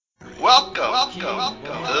Welcome to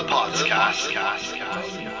the podcast.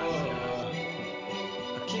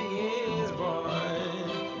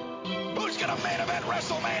 Who's gonna main event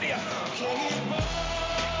WrestleMania?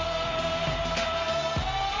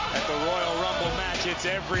 At the Royal Rumble match, it's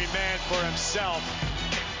every man for himself.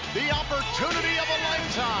 The opportunity of a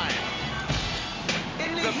lifetime.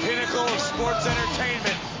 The pinnacle of sports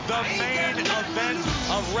entertainment. The main event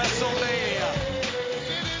of WrestleMania.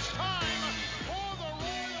 It is time for the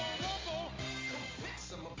Royal Rumble.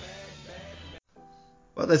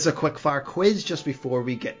 Well, there's a quick fire quiz just before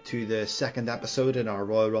we get to the second episode in our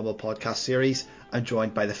Royal Rumble podcast series. I'm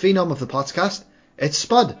joined by the phenom of the podcast. It's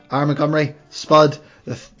Spud, Aaron Montgomery. Spud,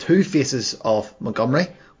 the two faces of Montgomery.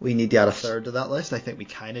 We need to add a third to that list. I think we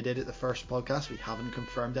kind of did it the first podcast. We haven't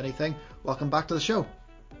confirmed anything. Welcome back to the show.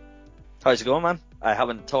 How's it going, man? I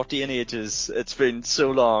haven't talked to you in ages. It's been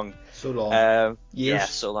so long. So long. Years. Yeah,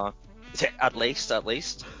 So long. At least.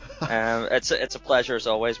 It's a pleasure as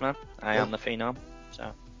always, man. I am the phenom,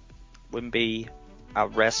 so wouldn't be a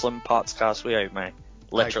wrestling podcast without me.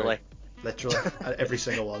 Literally. Every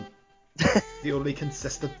single one. The only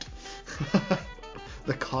consistent.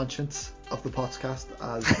 The conscience of the podcast,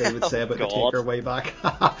 as they would say about the God. Taker way back.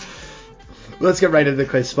 Let's get right into the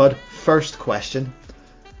quiz, Spud. First question.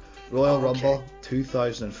 Royal Rumble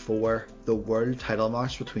 2004, the world title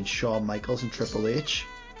match between Shawn Michaels and Triple H.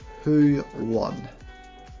 Who won?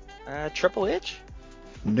 Triple H?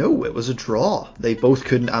 No, it was a draw. They both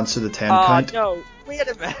couldn't answer the 10 count. No. Wait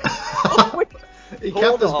a minute. He Hold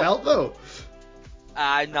kept his on. belt though.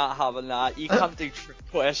 I'm not having that. You can't do trick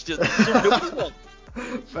questions. So nobody won.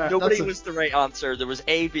 Fair, Nobody was the right answer. There was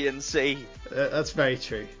A, B, and C. That's very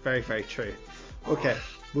true. Very, very true. Okay,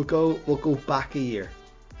 we'll go back a year.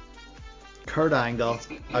 Kurt Angle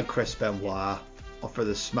and Chris Benoit for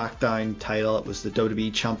the SmackDown title. It was the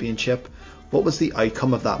WWE Championship. What was the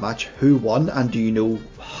outcome of that match? Who won, and do you know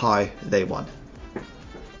how they won?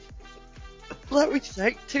 Let me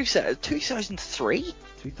think. 2003?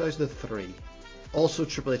 2003. Also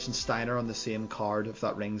Triple H and Steiner on the same card, if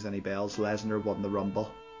that rings any bells. Lesnar won the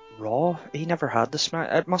Rumble. Raw? He never had the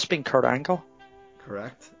smack. It must have been Kurt Angle.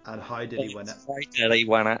 Correct. And how did he win it? Why did he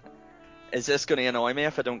win it? Is this going to annoy me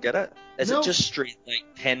if I don't get it? Is No. it just straight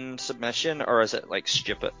like pin submission, or is it like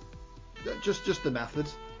stupid? Just the method.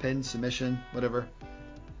 Pin, submission, whatever.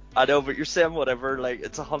 I know, but you're saying whatever, like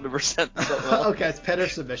it's 100% something wrong. Okay, it's pin or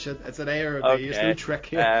submission. It's an A or a B. There's no trick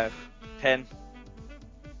here. Pin.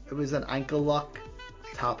 It was an ankle lock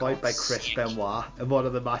tap out by Chris Benoit in one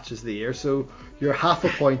of the matches of the year. So you're half a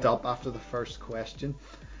point up after the first question.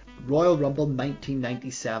 Royal Rumble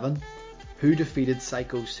 1997. Who defeated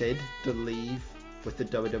Psycho Sid to leave with the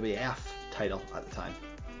WWF title at the time?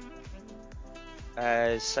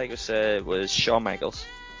 Psycho Sid was Shawn Michaels.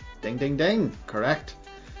 Ding, ding, ding. Correct.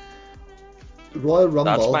 Royal Rumble.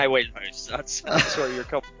 That's my wheelhouse. That's where you're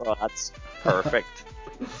coming from. That's perfect.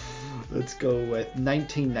 Let's go with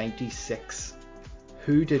 1996.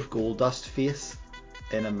 Who did Goldust face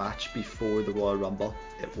in a match before the Royal Rumble?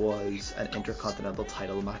 It was an Intercontinental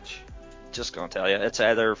title match. Just gonna tell you, it's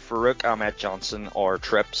either Farouk Ahmed Johnson or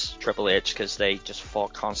Triple H, because they just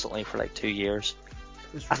fought constantly for like 2 years.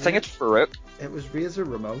 I think it's Farouk. It was Razor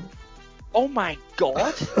Ramon. Oh my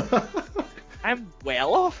god! I'm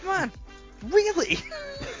well off, man. Really?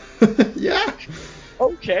 Yeah.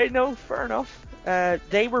 Okay, no, fair enough.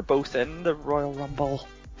 They were both in the Royal Rumble.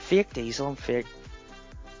 Fake Diesel and Fake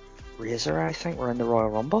Razor, I think, were in the Royal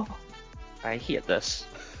Rumble. I hate this.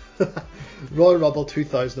 Royal Rumble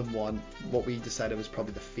 2001. What we decided was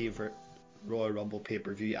probably the favourite Royal Rumble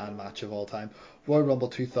pay-per-view and match of all time. Royal Rumble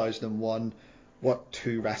 2001. What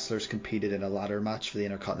two wrestlers competed in a ladder match for the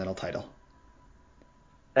Intercontinental title?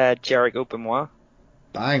 Jericho Benoit.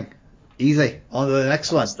 Bang. Easy. On to the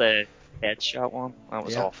next one. That's the headshot one. That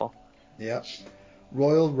was awful. Yeah.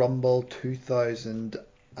 Royal Rumble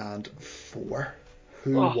 2004.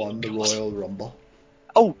 Who won the Royal Rumble?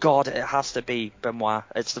 Oh god, it has to be Benoit.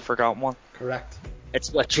 It's the forgotten one. Correct.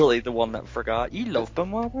 It's literally the one that forgot. You love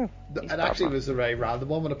Benoit, man. It actually was a very random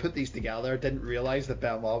one. When I put these together, I didn't realise that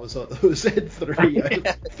Benoit was in three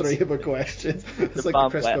of my questions. It's like the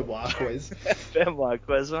Chris Benoit quiz. Benoit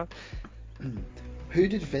quiz, man. Who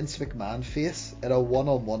did Vince McMahon face in a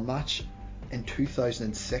one-on-one match in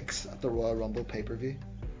 2006 at the Royal Rumble pay-per-view?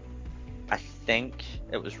 I think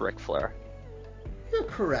it was Ric Flair. You're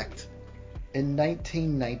correct. In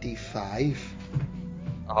 1995.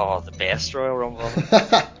 Oh, the best Royal Rumble.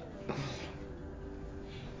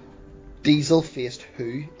 Diesel faced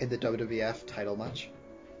who in the WWF title match?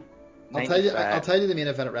 I'll tell you the main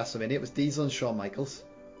event at WrestleMania. It was Diesel and Shawn Michaels.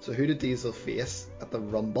 So who did Diesel face at the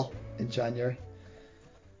Rumble in January?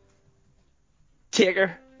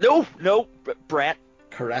 Taker. No, Brett.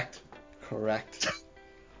 Correct.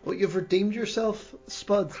 Well, you've redeemed yourself,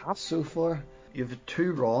 Spud, so far. You've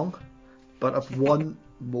 2 wrong, but I've one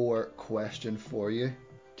more question for you.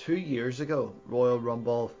 2 years ago, Royal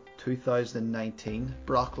Rumble 2019,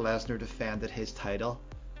 Brock Lesnar defended his title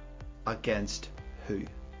against who?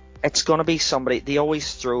 It's going to be somebody. They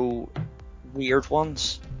always throw weird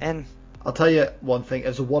ones in. I'll tell you one thing. It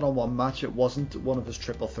was a one-on-one match. It wasn't one of his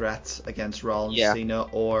triple threats against Rollins, Cena,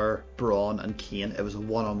 or Braun and Kane. It was a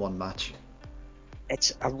one-on-one match.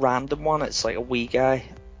 It's a random one. It's like a wee guy.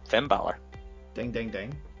 Finn Balor. Ding, ding,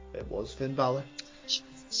 ding. It was Finn Balor.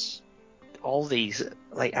 All these,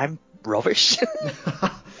 like, I'm rubbish.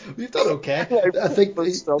 You've done okay. I think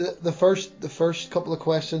the first couple of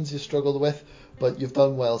questions you struggled with, but you've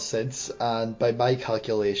done well since. And by my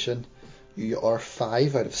calculation, you are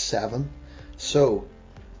 5 out of 7. So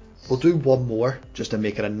we'll do one more just to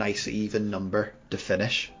make it a nice even number to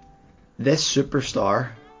finish. This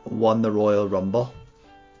superstar won the Royal Rumble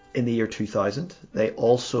in the year 2000. They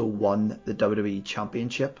also won the WWE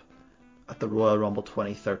Championship at the Royal Rumble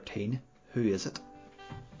 2013. Who is it?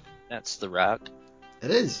 That's The Rock.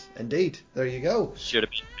 It is, indeed. There you go. Should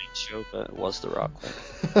have been a big show, but it was The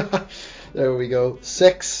Rock. There we go.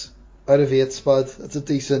 6 out of 8, Spud. That's a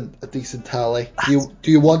decent tally. Do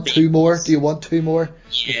you want 2 more? Do you want 2 more?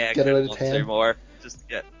 Yeah, get it out of 10. 2 more. Just to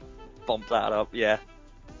get bump that up, yeah.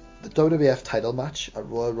 The WWF title match at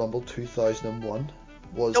Royal Rumble 2001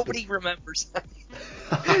 was... Nobody remembers that.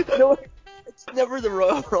 No, it's never the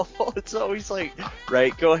Royal Rumble. It's always like,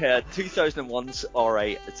 right, go ahead. 2001's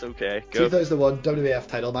alright. It's okay. Go. 2001 WWF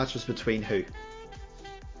title match was between who?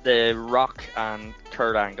 The Rock and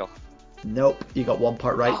Kurt Angle. Nope, you got one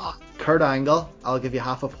part right. Kurt Angle, I'll give you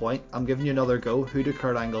half a point. I'm giving you another go. Who did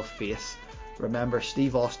Kurt Angle face? Remember,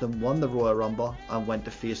 Steve Austin won the Royal Rumble and went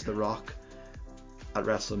to face The Rock at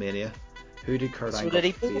WrestleMania. Who did Kurt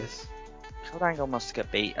Angle face? Kurt Angle must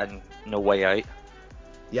get beat and No Way Out.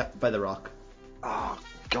 Yep, by The Rock. Oh,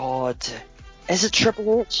 God. Is it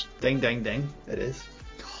Triple H? Ding, ding, ding. It is.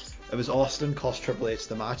 It was Austin cost Triple H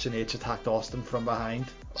the match, and H attacked Austin from behind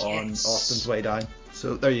on Austin's way down.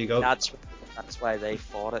 So there you go. That's why they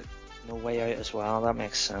fought it. No Way Out as well. That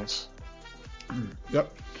makes sense.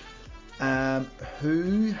 Yep.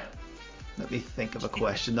 Who? Let me think of a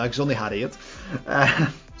question now, because I only had 8.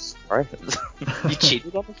 Sorry. You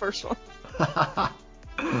cheated on the first one.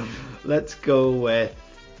 Let's go with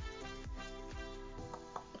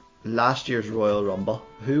last year's Royal Rumble.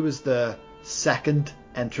 Who was the second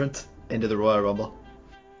entrant into the Royal Rumble?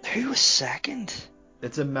 Who was second?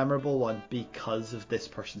 It's a memorable one because of this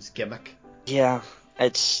person's gimmick. Yeah,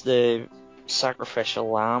 it's the sacrificial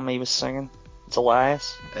lamb he was singing. It's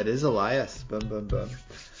Elias. It is Elias. Boom, boom, boom.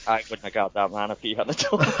 I wouldn't have got that, man, if he hadn't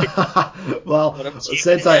told me. Well,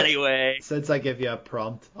 since I give you a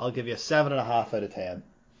prompt, I'll give you a 7.5 out of 10.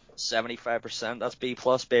 75%. That's B+,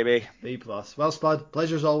 baby. B+. Well, Spud,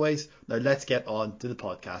 pleasure as always. Now let's get on to the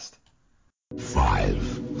podcast.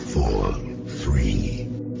 5, 4, 3,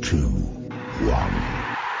 2, 1.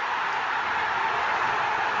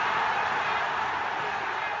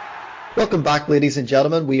 Welcome back, ladies and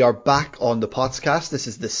gentlemen. We are back on the podcast. This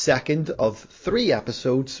is the second of 3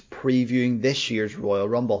 episodes previewing this year's Royal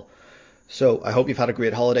Rumble. So I hope you've had a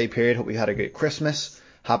great holiday period. Hope you've had a great Christmas.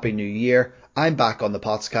 Happy New Year. I'm back on the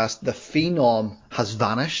podcast. The Phenom has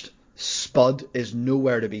vanished. Spud is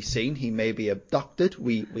nowhere to be seen. He may be abducted.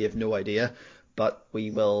 We have no idea. But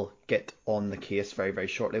we will get on the case very, very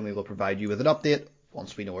shortly, and we will provide you with an update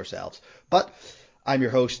once we know ourselves. But I'm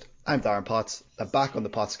your host. I'm Darren Potts. I'm back on the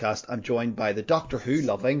podcast. I'm joined by the Doctor Who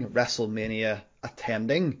loving, WrestleMania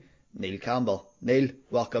attending Neil Campbell. Neil,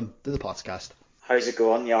 welcome to the podcast. How's it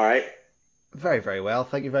going? You alright? Very, very well.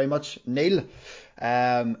 Thank you very much, Neil.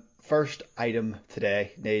 First item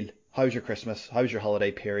today, Neil. How's your Christmas? How's your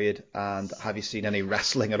holiday period? And have you seen any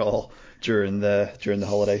wrestling at all during the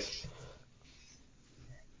holidays?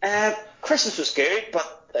 Christmas was good,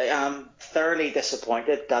 but I'm thoroughly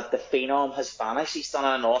disappointed that the Phenom has vanished. He's done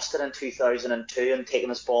it in Austin in 2002 and taken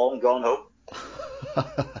his ball and gone home.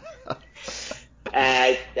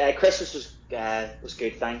 Christmas was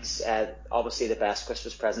good, thanks. Obviously, the best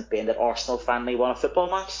Christmas present being that Arsenal finally won a football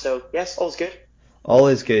match. So yes, all's good. All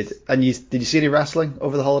is good. And did you see any wrestling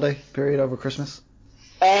over the holiday period over Christmas?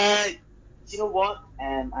 Do you know what?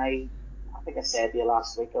 I think I said to you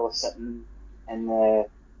last week. I was sitting in the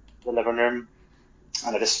living room,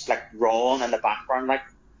 and I just like rolling in the background,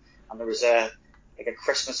 and there was a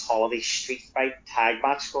Christmas holiday street fight tag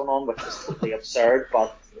match going on, which was totally absurd.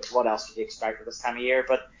 But what else would you expect at this time of year?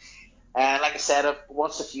 But like I said, I've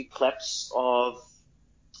watched a few clips of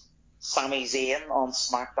Sami Zayn on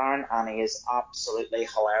SmackDown, and he is absolutely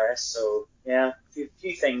hilarious. So yeah, a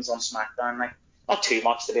few things on SmackDown, like not too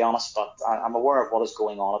much to be honest, but I'm aware of what is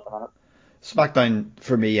going on at the minute. SmackDown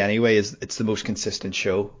for me anyway it's the most consistent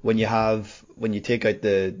show. When you take out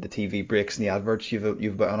the TV breaks and the adverts, you've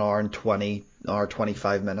about an hour and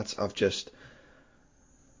 25 minutes of just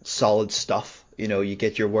solid stuff. You know, you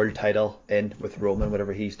get your world title in with Roman,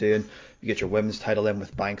 whatever he's doing. You get your women's title in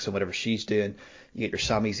with Banks and whatever she's doing. You get your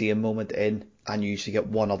Sami Zayn moment in, and you usually get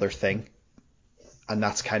one other thing, and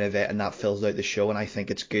that's kind of it, and that fills out the show. And I think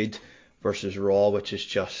it's good versus Raw, which is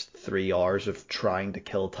just 3 hours of trying to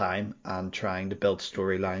kill time and trying to build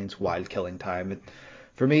storylines while killing time.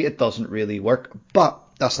 For me, it doesn't really work, but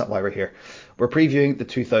that's not why we're here. We're previewing the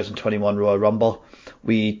 2021 Royal Rumble.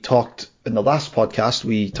 We talked in the last podcast,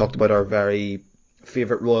 we talked about our very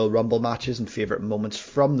favourite Royal Rumble matches and favourite moments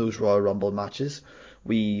from those Royal Rumble matches.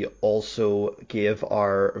 We also gave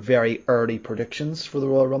our very early predictions for the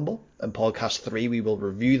Royal Rumble. In podcast 3, we will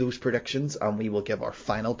review those predictions and we will give our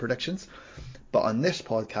final predictions. But on this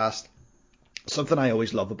podcast, something I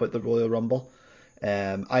always love about the Royal Rumble,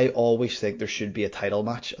 I always think there should be a title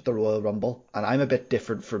match at the Royal Rumble. And I'm a bit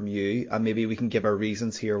different from you, and maybe we can give our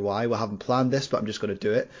reasons here why. We haven't planned this, but I'm just going to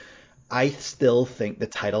do it. I still think the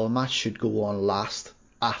title match should go on last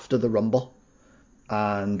after the Rumble.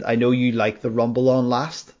 And I know you like the Rumble on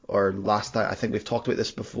last, or last. I think we've talked about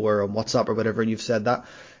this before on WhatsApp or whatever, and you've said that.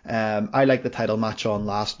 I like the title match on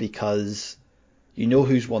last because you know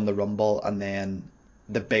who's won the Rumble, and then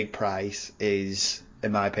the big prize is,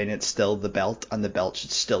 in my opinion, it's still the belt, and the belt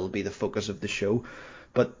should still be the focus of the show.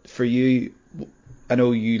 But for you, I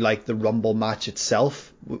know you like the Rumble match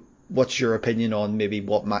itself. What's your opinion on maybe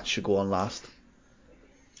what match should go on last?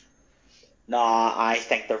 Nah, I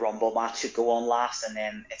think the Rumble match should go on last, and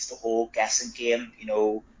then it's the whole guessing game. You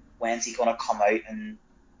know, when's he gonna come out and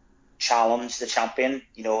challenge the champion?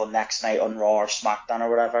 You know, next night on Raw or SmackDown or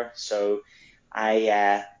whatever. So,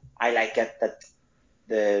 I like it that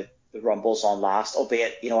the Rumble's on last.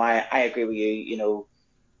 Albeit, you know, I agree with you. You know,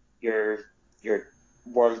 your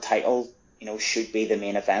world title, you know, should be the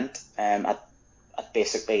main event. At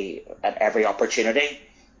basically at every opportunity.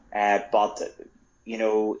 But you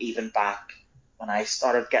know, even back when I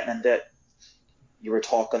started getting into it, you were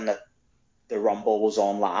talking that the Rumble was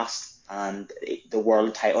on last, and the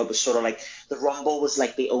world title, it was sort of like the Rumble was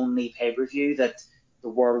like the only pay-per-view that the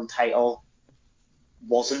world title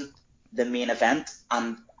wasn't the main event,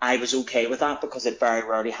 and I was okay with that because it very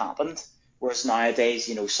rarely happened. Whereas nowadays,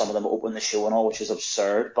 you know, some of them open the show and all, which is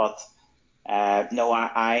absurd. But no,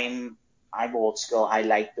 I'm old school. I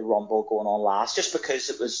like the Rumble going on last just because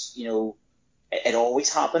it was, you know, it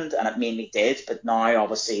always happened, and it mainly did. But now,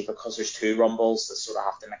 obviously, because there's 2 Rumbles, they sort of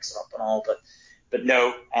have to mix it up and all. But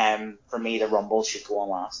no, for me, the Rumble should go on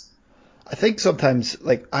last. I think sometimes,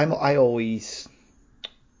 like, I always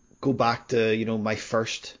go back to, you know, my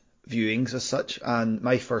first viewings as such, and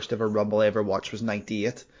my first ever Rumble I ever watched was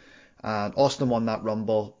 '98. And Austin won that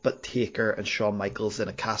Rumble, but Taker and Shawn Michaels in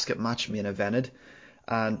a casket match main evented.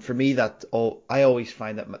 And for me, I always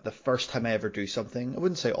find that the first time I ever do something, I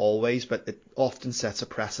wouldn't say always, but it often sets a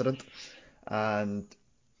precedent. And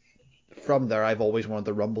from there, I've always wanted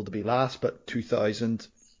the Rumble to be last, but 2000,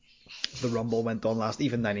 the Rumble went on last.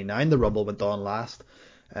 Even '99, the Rumble went on last.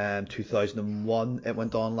 2001, it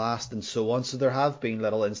went on last, and so on. So there have been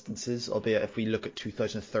little instances, albeit if we look at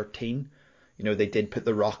 2013, you know, they did put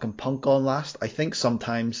The Rock and Punk on last. I think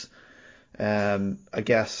sometimes, I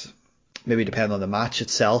guess, maybe depending on the match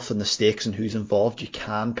itself and the stakes and who's involved, you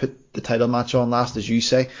can put the title match on last, as you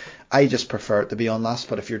say. I just prefer it to be on last,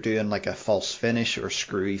 but if you're doing like a false finish or a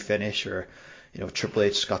screwy finish or, you know, Triple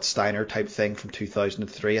H, Scott Steiner type thing from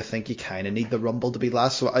 2003, I think you kind of need the Rumble to be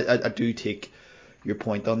last. So I do take your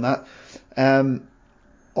point on that.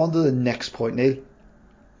 On to the next point, Neil.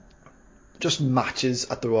 Just matches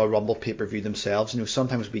at the Royal Rumble pay-per-view themselves. You know,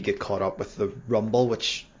 sometimes we get caught up with the Rumble,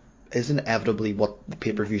 which is inevitably what the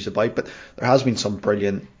pay-per-view is about, but there has been some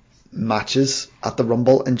brilliant matches at the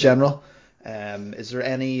Rumble in general. Is there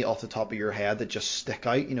any off the top of your head that just stick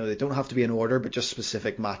out? You know, they don't have to be in order, but just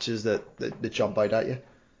specific matches that jump out at you.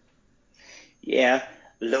 Yeah,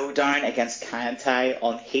 Lowdown against Kaientai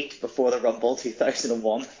on Heat before the Rumble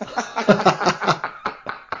 2001.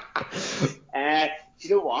 Do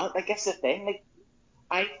you know what? Like, that's the thing. Like,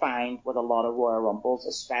 I find with a lot of Royal Rumbles,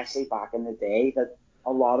 especially back in the day, that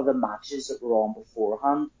a lot of the matches that were on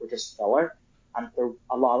beforehand were just filler, and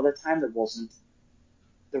a lot of the time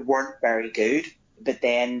they weren't very good. But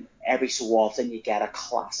then every so often you get a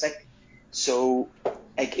classic. So,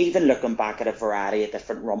 like, even looking back at a variety of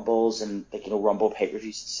different Rumbles and, like, you know, Rumble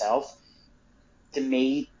pay-per-views itself, to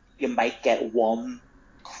me, you might get one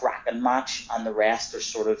cracking match and the rest are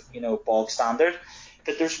sort of, bog standard.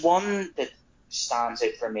 But there's one that stands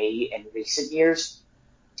out for me in recent years,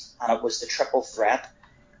 and it was the triple threat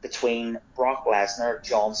between Brock Lesnar,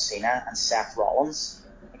 John Cena, and Seth Rollins.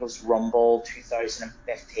 I think it was Rumble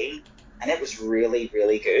 2015, and it was really,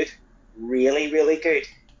 really good. Really, really good.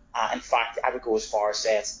 In fact, I would go as far as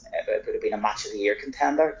say it would have been a match of the year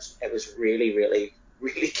contender. It was really, really,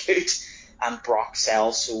 really good. And Brock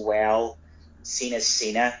sells so well. Cena's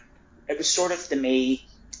Cena. It was sort of, to me,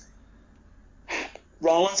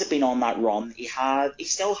 Rollins had been on that run. He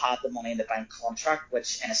still had the Money in the Bank contract,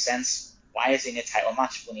 which in a sense, why is he in a title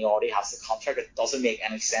match when he already has the contract? It doesn't make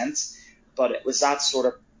any sense. But it was that sort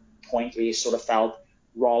of point where you sort of felt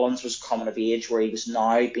Rollins was coming of age, where he was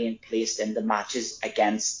now being placed into matches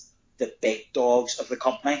against the big dogs of the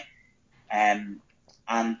company. And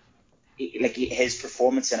his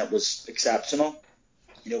performance in it was exceptional,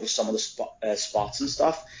 with some of the spots and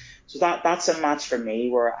stuff. So that's a match for me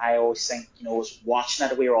where I always think, I was watching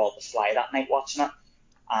it. We were all at the Fly that night watching it,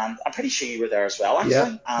 and I'm pretty sure you were there as well,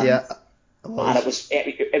 actually. And it was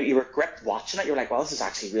you were gripped watching it. You were like, well, this is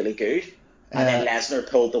actually really good. And then Lesnar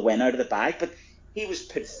pulled the win out of the bag, but he was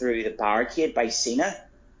put through the barricade by Cena,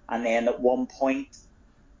 and then at one point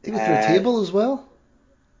he was through a table as well.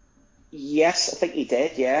 Yes, I think he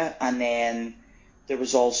did. Yeah, and then there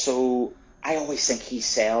was also, I always think he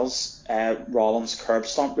sells Rollins' curb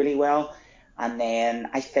stomp really well. And then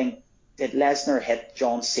I think, did Lesnar hit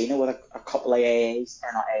John Cena with a couple of AAs,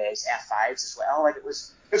 or not AAs, F5s as well? Like, it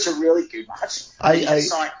was a really good match.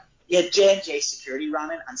 You had J&J Security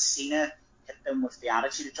running, and Cena hit them with the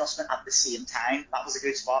attitude adjustment at the same time. That was a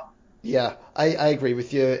good spot. Yeah, I agree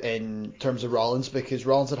with you in terms of Rollins, because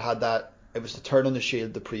Rollins had that, it was the turn on the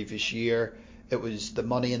Shield the previous year. It was the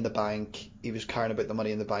Money in the Bank. He was caring about the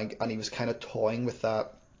Money in the Bank, and he was kind of toying with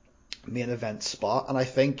that main event spot. And I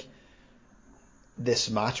think this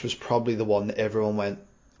match was probably the one that everyone went,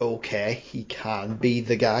 okay, he can be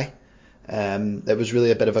the guy. It was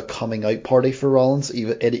really a bit of a coming out party for Rollins.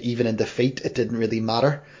 Even in defeat, it didn't really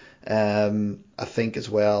matter. I think as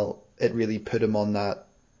well, it really put him on that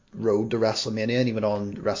road to WrestleMania, and he went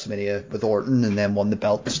on WrestleMania with Orton and then won the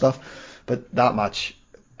belt and stuff. But that match,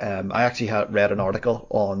 I actually read an article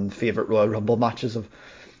on favourite Royal Rumble matches of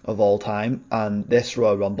all time, and this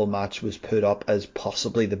Royal Rumble match was put up as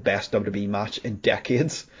possibly the best WWE match in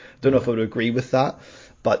decades. Don't know if I would agree with that,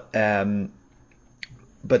 but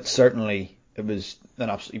certainly it was an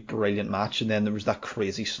absolutely brilliant match. And then there was that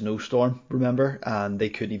crazy snowstorm, remember? And they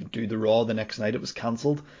couldn't even do the Raw the next night. It was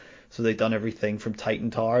cancelled. So they'd done everything from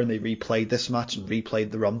Titan Tower, and they replayed this match and replayed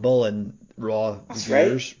the Rumble, and Raw's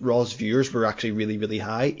viewers were actually really, really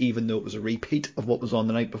high, even though it was a repeat of what was on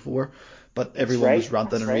the night before. But everyone was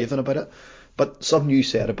ranting and raving about it. But something you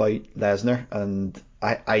said about Lesnar, and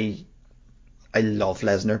I love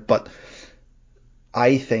Lesnar, but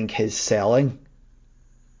I think his selling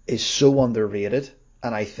is so underrated,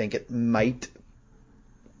 and I think it might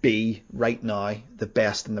be right now the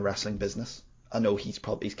best in the wrestling business. I know he's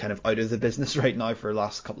kind of out of the business right now for the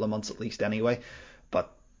last couple of months at least anyway, but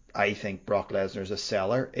I think Brock Lesnar as a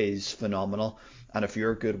seller is phenomenal. And if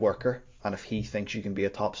you're a good worker, and if he thinks you can be a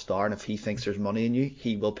top star, and if he thinks there's money in you,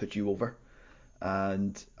 he will put you over.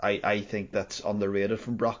 And I think that's underrated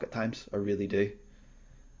from Brock at times. I really do.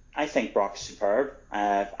 I think Brock's superb.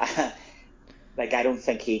 I don't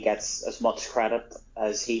think he gets as much credit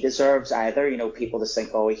as he deserves either. People just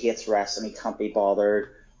think, oh, he hates wrestling, he can't be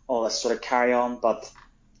bothered, all this sort of carry on. But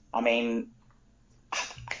I mean,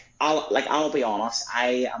 I'll be honest,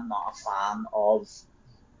 I am not a fan of,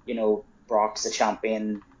 Brock's the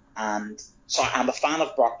champion, and so I'm a fan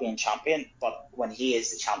of Brock being champion, but when he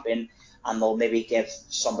is the champion and they'll maybe give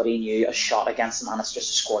somebody new a shot against him and it's just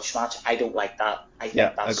a squash match, I don't like that. I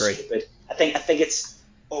think that's stupid. I think it's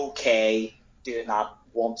okay doing that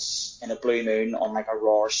once in a blue moon on like a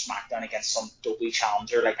Raw or SmackDown against some dopey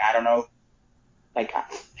challenger. Like, I don't know, like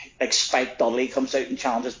Spike Dudley comes out and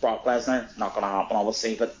challenges Brock Lesnar. Not going to happen,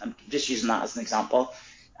 obviously, but I'm just using that as an example.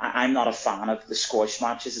 I'm not a fan of the squash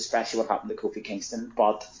matches, especially what happened to Kofi Kingston.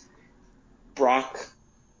 But Brock,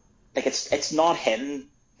 like, it's not him.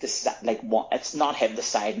 It's not him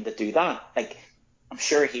deciding to do that. Like, I'm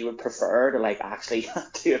sure he would prefer to like actually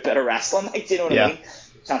do a bit of wrestling. Like, do you know what I mean?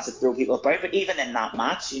 Chance to throw people about. But even in that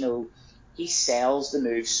match, he sells the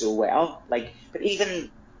move so well. Like, but even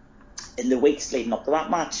in the weeks leading up to that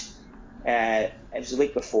match, it was the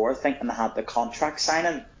week before, I think, and they had the contract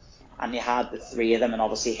signing, and you had the three of them, and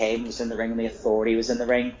obviously Heyman was in the ring and the Authority was in the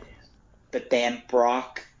ring. But then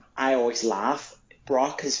Brock, I always laugh.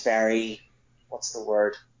 Brock is very, what's the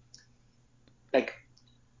word? Like,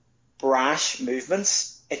 brash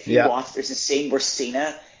movements. If you watch, there's a scene where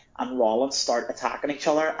Cena and Rollins start attacking each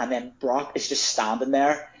other, and then Brock is just standing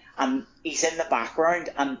there, and he's in the background,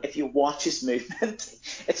 and if you watch his movement,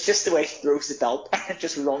 it's just the way he throws the belt and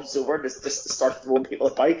just runs over just to start throwing people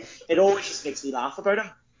about. It always just makes me laugh about him.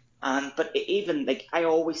 But even, like, I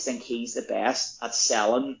always think he's the best at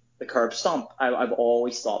selling the curb stomp. I've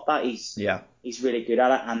always thought that. He's really good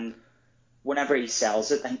at it, and whenever he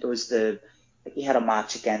sells it, I think he had a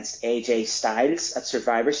match against AJ Styles at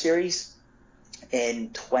Survivor Series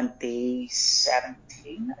in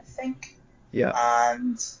 2017, I think. Yeah.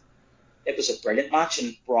 And it was a brilliant match,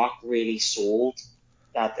 and Brock really sold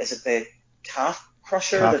that. Is it the calf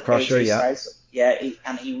crusher? Calf crusher, AJ yeah. Styles, yeah,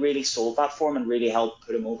 he really sold that for him and really helped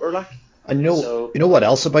put him over, like. And you know what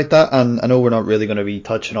else about that? And I know we're not really going to be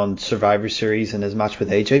touching on Survivor Series and his match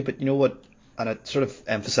with AJ, but you know what? And it sort of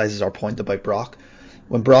emphasizes our point about Brock.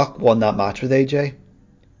 When Brock won that match with AJ,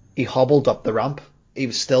 he hobbled up the ramp. He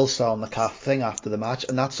was still selling the calf thing after the match,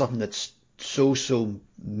 and that's something that's so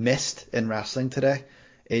missed in wrestling today,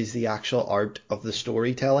 is the actual art of the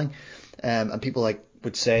storytelling. And people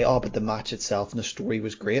would say, oh, but the match itself and the story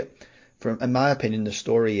was great. In my opinion, the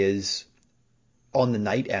story is, on the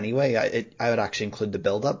night anyway, I would actually include the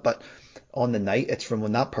build-up, but on the night, it's from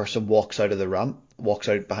when that person walks out of the ramp, walks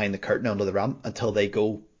out behind the curtain onto the ramp, until they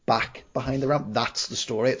go back behind the ramp. That's the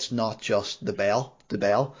story. It's not just the bell.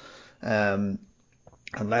 And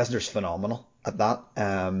Lesnar's phenomenal at that.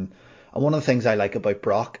 And one of the things I like about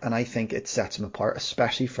Brock, and I think it sets him apart,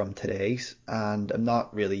 especially from today's, and I'm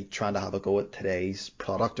not really trying to have a go at today's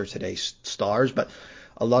product or today's stars, but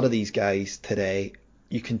a lot of these guys today,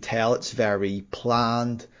 you can tell it's very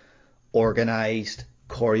planned, organized,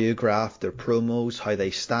 choreographed, their promos, how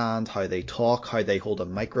they stand, how they talk, how they hold a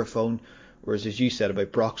microphone. Whereas, as you said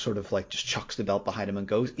about Brock, sort of like just chucks the belt behind him and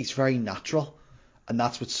goes. He's very natural. And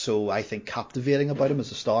that's what's so, I think, captivating about him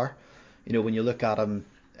as a star. You know, when you look at him,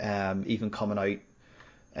 even coming out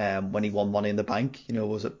when he won Money in the Bank, you know,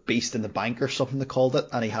 was it Beast in the Bank or something they called it?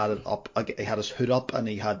 And he had it up, he had his hood up, and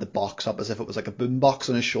he had the box up as if it was like a boom box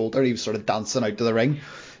on his shoulder. He was sort of dancing out to the ring.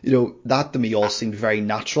 You know, that to me all seemed very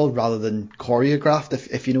natural rather than choreographed,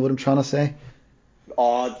 if you know what I'm trying to say.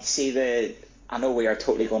 Oh, see, I know we are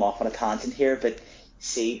totally going off on a tangent here, but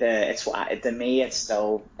see, to me, it's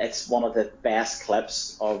one of the best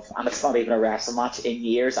clips of, and it's not even a wrestling match in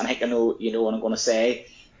years, and I think I know you know what I'm going to say,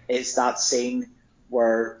 is that scene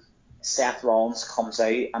where Seth Rollins comes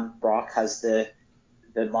out and Brock has the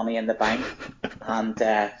Money in the Bank, and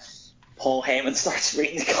Paul Heyman starts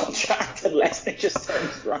reading the contract, and Lesnar just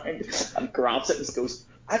turns around and grabs it and goes,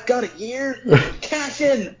 "I've got a year, cash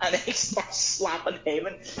in," and he starts slapping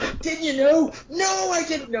Heyman. Didn't you know? No, I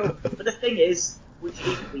didn't know. But the thing is, would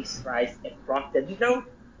you even be surprised if Brock didn't know?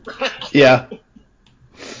 Yeah.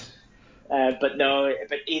 But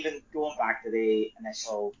even going back to the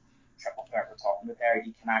initial triple threat we're talking about there,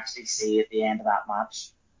 you can actually see at the end of that match,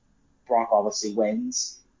 Brock obviously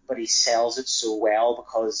wins, but he sells it so well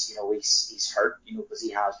because, you know, he's hurt, you know, because he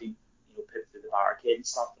has been, you know, put through the barricade and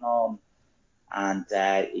stuff and all, and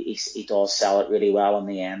he does sell it really well in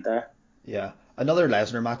the end there. Yeah. Another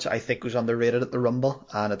Lesnar match I think was underrated at the Rumble,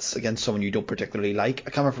 and it's against someone you don't particularly like. I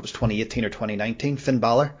can't remember if it was 2018 or 2019. Finn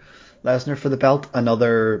Balor, Lesnar for the belt.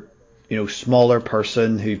 Another, you know, smaller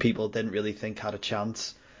person who people didn't really think had a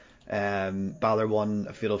chance. Balor won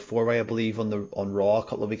a fatal 4-way, I believe, on Raw a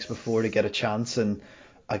couple of weeks before to get a chance, and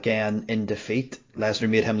again in defeat. Lesnar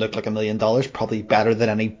made him look like $1 million, probably better than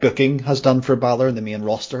any booking has done for Balor in the main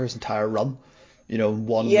roster his entire run. You know,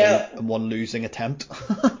 one losing attempt.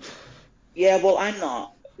 Yeah, well, I'm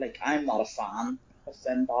not a fan of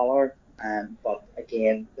Finn Balor, but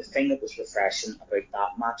again, the thing that was refreshing about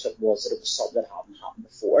that matchup was that it was something that hadn't happened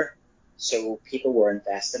before, so people were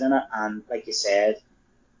invested in it, and like you said,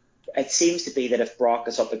 it seems to be that if Brock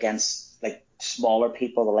is up against like smaller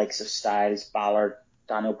people, the likes of Styles, Balor,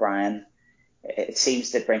 Daniel Bryan, it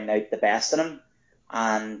seems to bring out the best in him,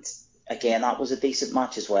 and again, that was a decent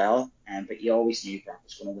match as well, but you always knew Brock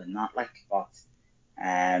was going to win that, but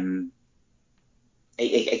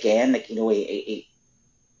again, like, you know, he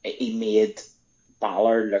made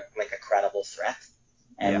Balor look like a credible threat,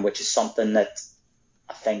 which is something that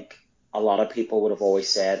I think a lot of people would have always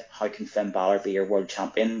said, how can Finn Balor be your world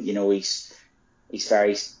champion? You know, he's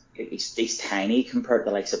tiny compared to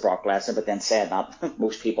the likes of Brock Lesnar, but then saying that,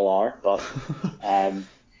 most people are, but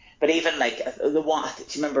even like the one, do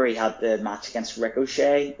you remember he had the match against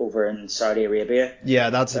Ricochet over in Saudi Arabia? Yeah,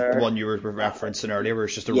 that's the one you were referencing earlier, where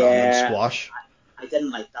it's just a random squash. I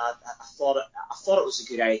didn't like that. I thought it was a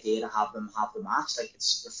good idea to have them have the match. Like,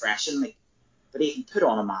 it's refreshing. Like, but even put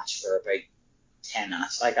on a match for about 10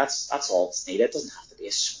 minutes. Like that's all it's needed. It doesn't have to be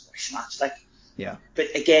a squish match. Like, Yeah.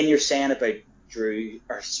 but again, you're saying about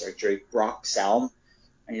Brock selling,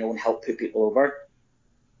 and and help put people over.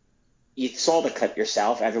 You saw the clip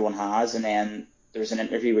yourself. Everyone has, and then there was an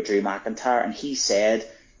interview with Drew McIntyre, and he said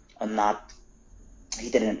on that he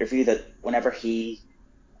did an interview that whenever he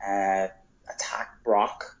attacked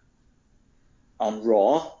Brock on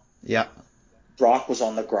Raw, Yeah. Brock was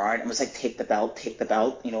on the ground and was like, take the belt, lift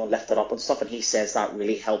it up and stuff. And he says that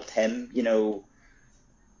really helped him,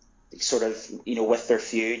 sort of, with their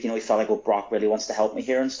feud. He felt like, well, Brock really wants to help me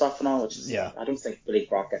here and stuff and all, which is, Yeah. I don't think really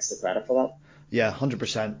Brock gets the credit for that. Yeah,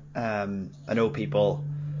 100%. I know people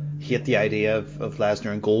hate the idea of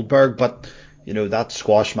Lesnar and Goldberg, but that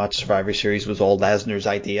squash match Survivor Series was all Lesnar's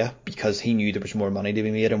idea because he knew there was more money to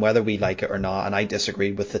be made, and whether we like it or not, and I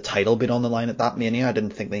disagreed with the title being on the line at that Mania. I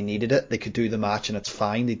didn't think they needed it. They could do the match and it's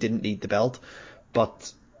fine. They didn't need the belt,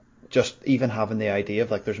 but just even having the idea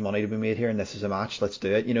of like, there's money to be made here and this is a match, let's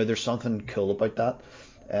do it. There's something cool about that.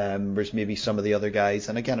 Whereas maybe some of the other guys,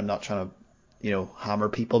 and again, I'm not trying to hammer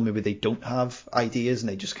people. Maybe they don't have ideas and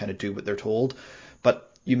they just kind of do what they're told. But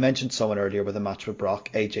you mentioned someone earlier with a match with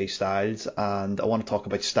Brock, AJ Styles, and I want to talk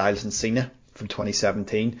about Styles and Cena from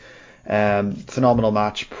 2017. Phenomenal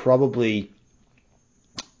match. Probably,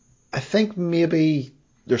 I think maybe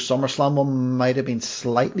their SummerSlam one might have been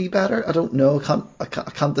slightly better. I don't know. I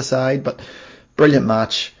can't decide, but brilliant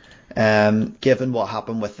match. Given what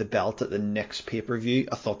happened with the belt at the next pay-per-view,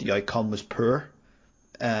 I thought the outcome was poor.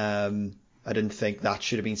 I didn't think that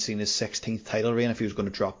should have been seen as 16th title reign if he was going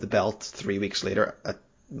to drop the belt 3 weeks later at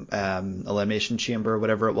Elimination Chamber or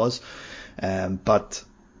whatever it was. But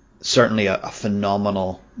certainly a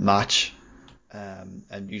phenomenal match.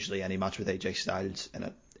 And usually any match with AJ Styles in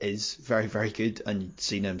it is very, very good. And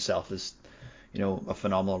Cena himself is, a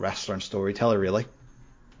phenomenal wrestler and storyteller, really.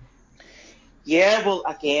 Yeah, well,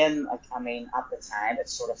 again, I mean, at the time, it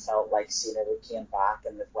sort of felt like Cena came back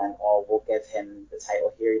and it went, oh, we'll give him the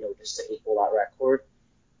title here, just to equal that record,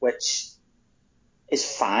 which is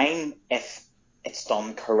fine if it's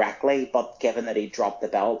done correctly, but given that he dropped the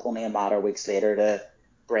belt only a matter of weeks later to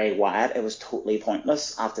Bray Wyatt, it was totally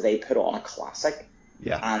pointless after they put on a classic.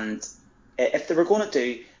 Yeah. And if they were going to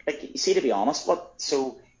do, like, you see, to be honest,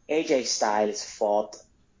 so AJ Styles fought,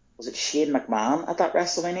 was it Shane McMahon at that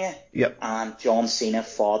WrestleMania? Yep. And John Cena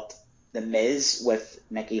fought The Miz with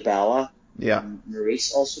Nikki Bella. Yeah. And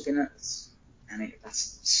Maurice also been in it. I mean,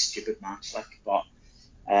 that's a stupid match, but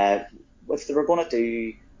if they were going to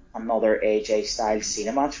do another AJ Styles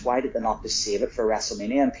Cena match, why did they not just save it for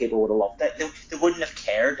WrestleMania and people would have loved it? They wouldn't have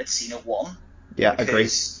cared that Cena won. Yeah, agree.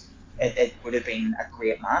 It would have been a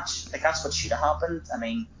great match. Like, that's what should have happened. I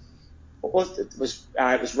mean, what was it? It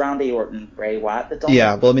was Randy Orton, Bray Wyatt that done.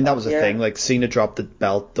 Yeah, well, I mean, that was the thing. Like, Cena dropped the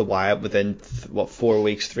belt to Wyatt within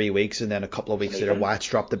 3 weeks, and then a couple of weeks later, Wyatt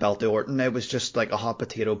dropped the belt to Orton. It was just like a hot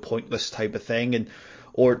potato, pointless type of thing. And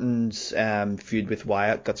Orton's feud with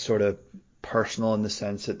Wyatt got sort of personal in the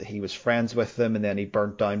sense that he was friends with them, and then he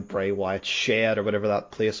burnt down Bray Wyatt's shed or whatever that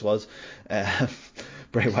place was.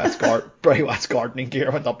 Bray Wyatt's gardening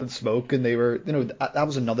gear went up in smoke, and they were, that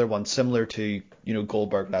was another one similar to,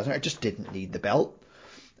 Goldberg Lesnar. It just didn't need the belt.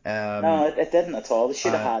 No, it didn't at all. They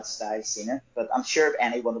should have had Styles Cena, but I'm sure if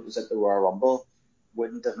anyone that was at the Royal Rumble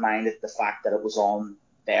wouldn't have minded the fact that it was on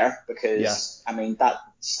there, because I mean, that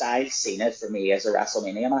Styles Cena for me is a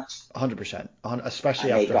WrestleMania match. 100%,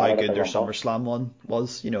 especially after how good their SummerSlam one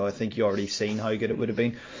was. I think you already seen how good it would have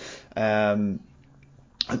been.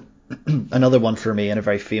 Another one for me, and a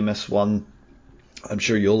very famous one, I'm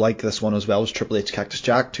sure you'll like this one as well, was Triple H Cactus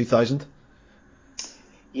Jack 2000.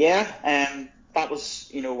 Yeah, that was,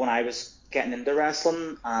 when I was getting into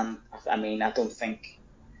wrestling, and I mean, I don't think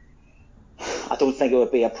it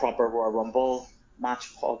would be a proper Royal Rumble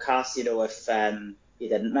match podcast, if you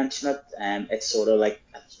didn't mention it. It's sort of like,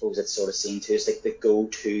 I suppose it's sort of seen to as like the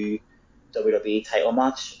go-to WWE title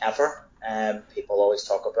match ever. People always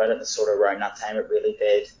talk about it, and sort of around that time it really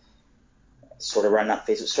did. Sort of around that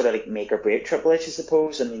phase, it was sort of like make or break Triple H, I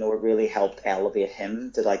suppose, and it really helped elevate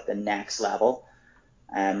him to like the next level,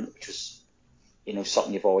 which was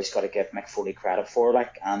something you've always got to give Mick Foley credit for.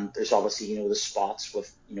 Like, and there's obviously the spots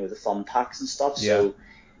with the thumbtacks and stuff. Yeah. So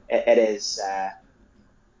it is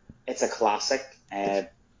it's a classic,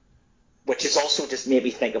 which is also just made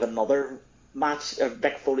me think of another match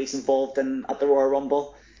Mick Foley's involved in at the Royal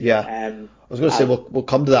Rumble. Yeah. I was going to say we'll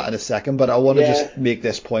come to that in a second, but I want to just make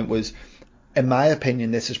this point was, in my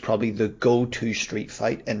opinion, this is probably the go-to street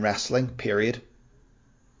fight in wrestling, period.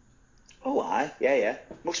 Oh, aye. Yeah.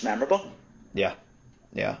 Most memorable. Yeah,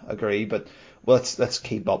 agree. But let's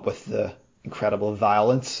keep up with the incredible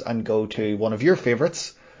violence and go to one of your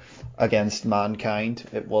favourites against Mankind.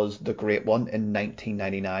 It was the Great One in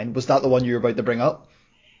 1999. Was that the one you were about to bring up?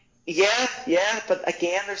 Yeah, but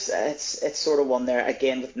again, it's sort of one there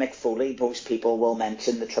again with Mick Foley. Most people will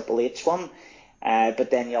mention the Triple H one,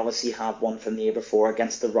 but then you obviously have one from the year before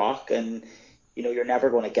against The Rock, and you're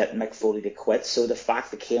never going to get Mick Foley to quit. So the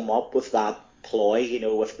fact they came up with that ploy,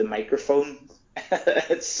 with the microphone,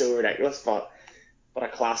 it's so ridiculous, but a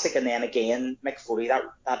classic. And then again, Mick Foley, that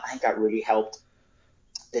I think that really helped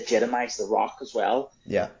legitimize The Rock as well.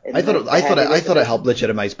 Yeah, I thought it helped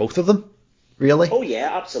legitimize both of them. Really? Oh yeah,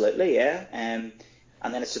 absolutely, yeah. And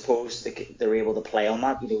then I suppose they were able to play on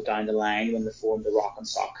that, down the line when they formed the Rock and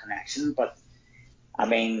Sock connection. But I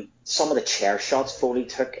mean, some of the chair shots Foley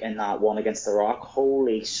took in that one against The Rock,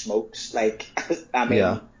 holy smokes! Like, I mean,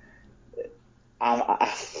 yeah. I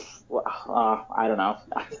don't know.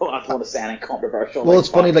 I don't want to say anything controversial. Well, it's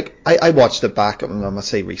funny. Like, I watched it back. I must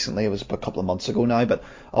say recently. It was a couple of months ago now, but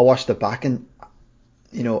I watched it back and.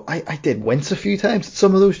 I did wince a few times at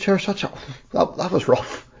some of those chair shots. That was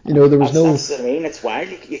rough. There was That's what I mean. It's wild.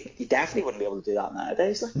 You definitely wouldn't be able to do that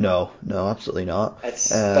nowadays. Like. No, absolutely not.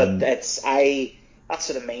 That's what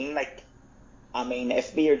I mean. Like, I mean,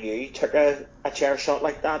 if me or you took a chair shot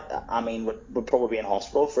like that, I mean, we'd probably be in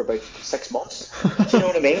hospital for about 6 months. Do you know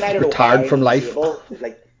what I mean? I don't Retired know from life.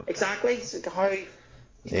 Like, exactly. It's like how. You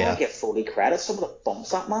can't give Foley credit. Some of the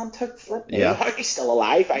bumps that man took. How he's still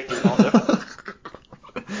alive, I do not know.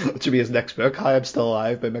 It should be his next book, How I'm Still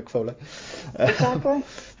Alive by Mick Foley. Exactly.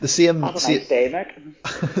 The same. Have a nice day,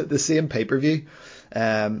 Mick. The same pay-per-view.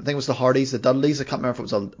 I think it was the Hardys, the Dudleys. I can't remember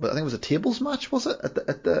if it was but I think it was a tables match. Was it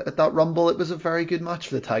at that Rumble? It was a very good match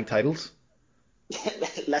for the tag titles.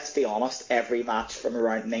 Let's be honest. Every match from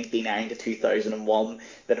around 1999 to 2001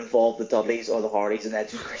 that involved the Dudleys or the Hardys and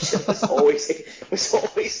Edge and Christian was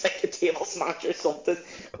always like a tables match or something.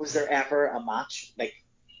 Was there ever a match like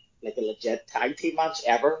a legit tag team match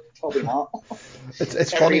ever? Probably not. It's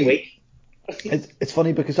Every funny. Week. It's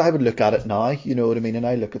funny because I would look at it now, you know what I mean, and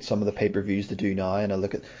I look at some of the pay-per-views they do now, and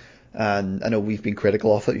and I know we've been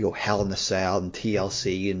critical of it, Hell in a Cell and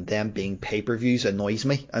TLC, and them being pay-per-views annoys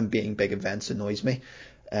me, and being big events annoys me.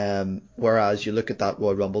 Whereas you look at that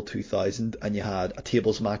Royal Rumble 2000, and you had a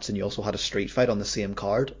tables match, and you also had a street fight on the same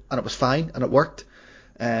card, and it was fine, and it worked.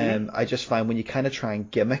 I just find when you kind of try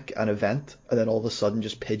and gimmick an event and then all of a sudden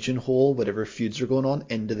just pigeonhole whatever feuds are going on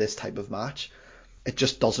into this type of match, it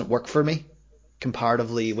just doesn't work for me.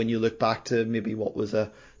 Comparatively, when you look back to maybe what was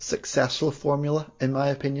a successful formula, in my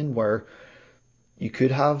opinion, where you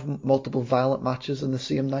could have multiple violent matches in the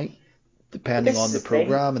same night, depending on the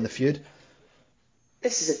program and the feud.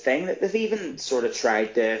 This is a thing that they've even sort of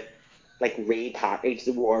tried to repackage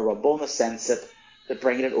the Royal Rumble in the sense that they're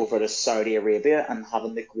bringing it over to Saudi Arabia and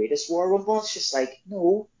having the greatest Royal Rumble. It's just like,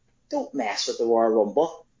 no, don't mess with the Royal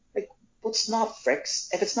Rumble. Like, what's not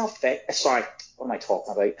fixed? If it's not fixed, sorry, what am I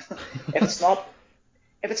talking about?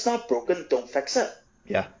 if it's not broken, don't fix it.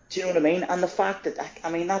 Yeah. Do you know what I mean? And the fact that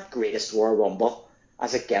that greatest Royal Rumble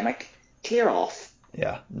as a gimmick, clear off.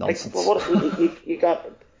 Yeah, nonsense. Like, well, you got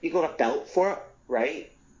a belt for it, right?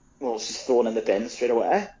 Well, it's just thrown in the bin straight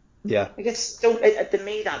away. Yeah. Like to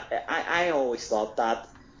me that I always thought that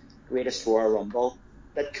greatest Royal Rumble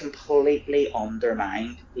that completely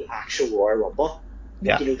undermined the actual Royal Rumble.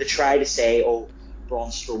 Yeah. They try to say, oh,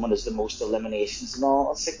 Braun Strowman is the most eliminations and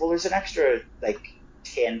all. It's like, well, there's an extra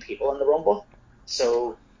 10 people in the Rumble.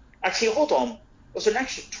 So actually, hold on, was there an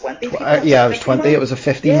extra 20 people? Yeah, it was 20. Man? It was a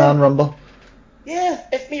 50-man Rumble. Yeah,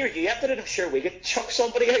 if me or you entered it, I'm sure we could chuck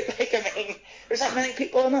somebody out. Like, I mean, there's that many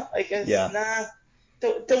people in it. Like, nah.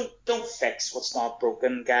 Don't fix what's not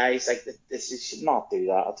broken, guys. Like, you should not do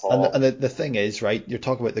that at all. And the thing is, right, you're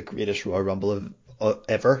talking about the greatest Royal Rumble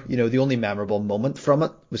ever. The only memorable moment from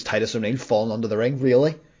it was Titus O'Neil falling under the ring,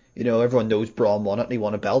 really. Everyone knows Braun won it and he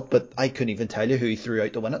won a belt, but I couldn't even tell you who he threw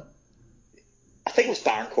out to win it. I think it was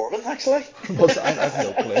Baron Corbin, actually. I have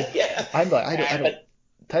no clue. Yeah. I'm like, I don't.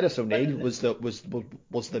 Titus O'Neil was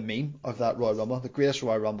the meme of that Royal Rumble, the greatest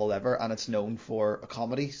Royal Rumble ever, and it's known for a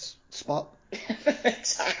comedy spot.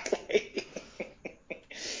 Exactly.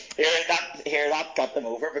 That got them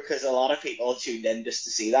over because a lot of people tuned in just to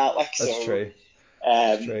see that. That's true.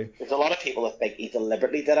 That's true. There's a lot of people that think he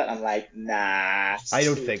deliberately did it. I'm like, nah. I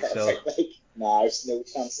don't think so. Nah, there's no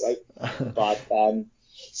chance. But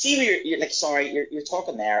see, you're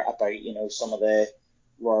talking there about some of the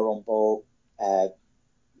Royal Rumble,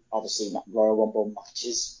 obviously not Royal Rumble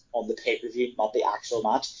matches on the pay-per-view, not the actual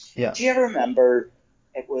match. Yeah. Do you ever remember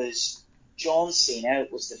it was John Cena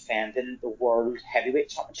was defending the World Heavyweight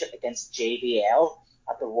Championship against JBL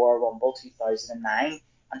at the Royal Rumble 2009,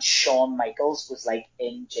 and Shawn Michaels was like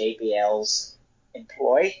in JBL's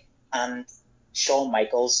employ, and Shawn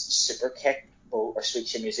Michaels super kicked both, or Sweet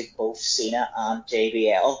Chin Music, both Cena and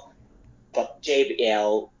JBL, but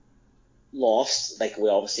JBL lost, like we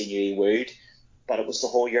obviously knew he would, but it was the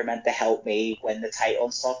whole "you're meant to help me win the title"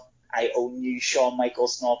 and stuff. I own you, Shawn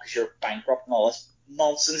Michaels, now because you're bankrupt and all this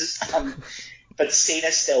nonsense. But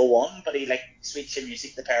Cena still won, but he like Sweet Chin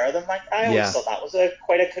Music, the pair of them. Like I always thought that was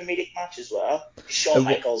quite a comedic match as well. Shawn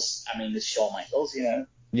Michaels, I mean, it's Shawn Michaels, you know.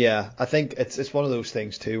 Yeah, I think it's one of those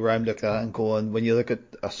things too where I'm looking at it and going, when you look at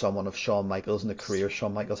someone of Shawn Michaels and the career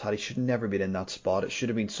Shawn Michaels had, he should never been in that spot. It should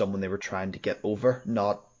have been someone they were trying to get over,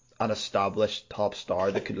 not an established top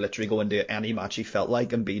star that could literally go into any match he felt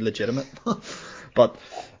like and be legitimate. But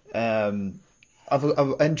I've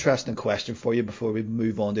an interesting question for you before we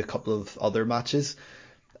move on to a couple of other matches.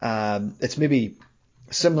 It's maybe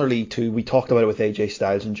similarly to, we talked about it with AJ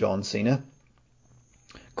Styles and John Cena.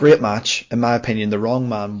 Great match. In my opinion, the wrong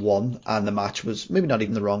man won, and the match was, maybe not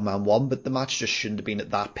even the wrong man won, but the match just shouldn't have been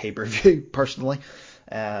at that pay-per-view, personally.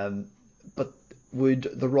 But would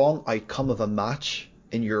the wrong outcome of a match,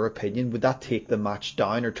 in your opinion, would that take the match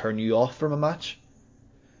down or turn you off from a match?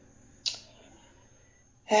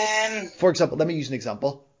 For example, let me use an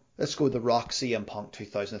example. Let's go with The Rock CM Punk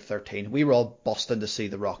 2013. We were all busting to see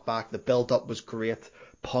The Rock back. The build-up was great.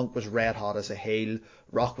 Punk was red hot as a heel.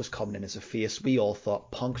 Rock was coming in as a face. We all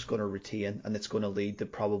thought Punk's going to retain, and it's going to lead to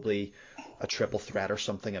probably a triple threat or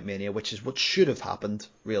something at Mania, which is what should have happened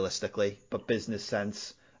realistically. But business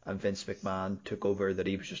sense and Vince McMahon took over that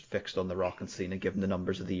he was just fixed on The Rock and Cena, given the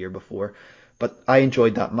numbers of the year before. But I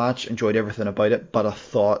enjoyed that match, enjoyed everything about it, but I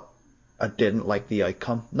thought I didn't like the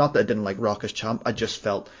outcome. Not that I didn't like Rock as champ, I just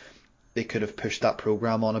felt they could have pushed that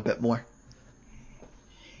program on a bit more.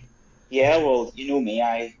 Yeah, well, you know me,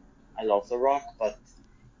 I love The Rock, but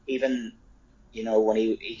even, you know, when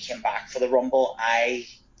he came back for the Rumble, I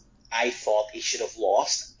thought he should have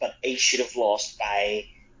lost, but he should have lost by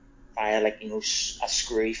like, you know, a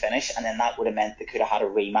screwy finish, and then that would have meant they could have had a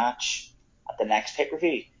rematch at the next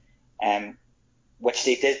pay-per-view, which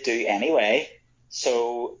they did do anyway.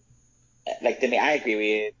 So, like, to me, I agree with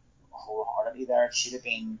you wholeheartedly there. It should have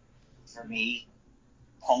been, for me,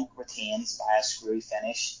 Punk retains by a screwy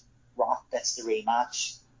finish. Rock gets the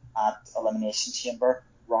rematch at Elimination Chamber.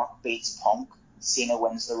 Rock beats Punk. Cena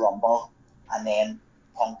wins the Rumble, and then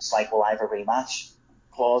Punk's like, "Well, I have a rematch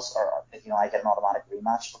clause, or you know, I get an automatic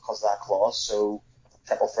rematch because of that clause." So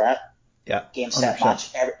triple threat, game set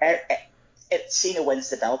 100%. Match. Cena wins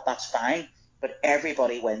the belt, that's fine, but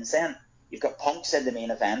everybody wins. Then you've got Punk's in the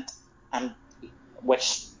main event, and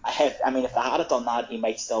which I mean, if I had done that, he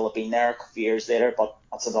might still have been there a few years later, but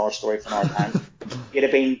that's another story for another time. It'd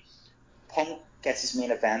have been Punk gets his main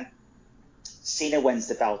event, Cena wins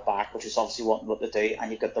the belt back, which is obviously what to do, and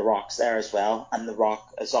you've got The Rock's there as well, and The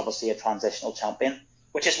Rock is obviously a transitional champion,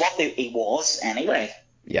 which is what he was anyway.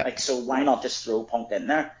 Yeah. Like, so why not just throw Punk in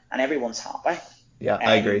there, and everyone's happy? Yeah,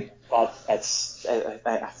 I agree. But it's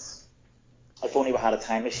if only we had a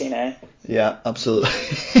time machine, eh? Yeah, absolutely.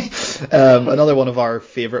 Another one of our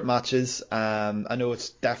favourite matches. I know it's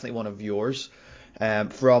definitely one of yours.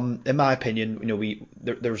 In my opinion, you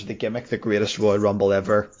know, there was the gimmick, the greatest Royal Rumble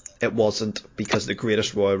ever. It wasn't, because the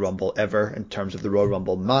greatest Royal Rumble ever, in terms of the Royal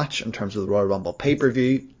Rumble match, in terms of the Royal Rumble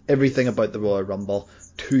pay-per-view, everything about the Royal Rumble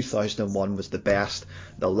 2001 was the best.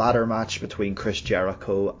 The ladder match between Chris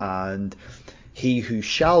Jericho and he who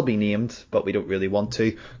shall be named, but we don't really want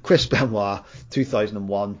to, Chris Benoit,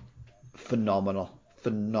 2001, phenomenal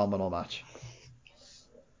match.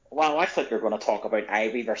 Wow, I thought you were going to talk about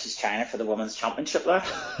Ivy versus China for the Women's Championship there.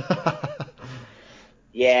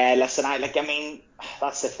 Yeah, listen, I mean,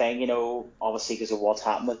 that's the thing, you know, obviously because of what's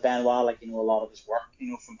happened with Benoit, like, you know, a lot of his work,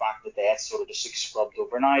 you know, from back in the day, it's sort of just like scrubbed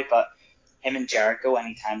over now, but him and Jericho,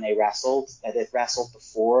 anytime they'd wrestled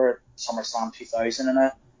before SummerSlam 2000 in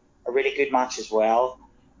a really good match as well,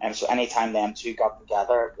 and so anytime them two got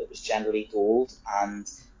together, it was generally gold,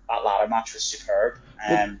 and that ladder match was superb.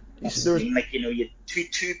 Like, you know, you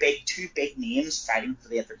two big names fighting for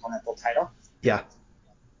the Intercontinental title. Yeah.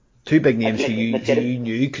 Two big names who you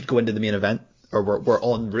knew could go into the main event, or were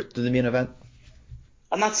en route to the main event.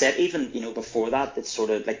 And that's it. Even, you know, before that, it's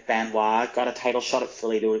sort of like Benoit got a title shot at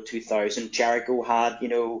Philly Loaded 2000. Jericho had, you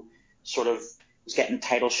know, sort of was getting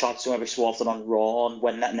title shots every so often on Raw and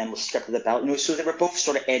winning it, and then was stripped of the belt. You know, so they were both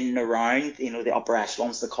sort of in and around, you know, the upper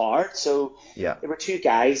echelons of the card. So yeah, there were two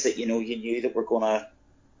guys that, you know, you knew that were gonna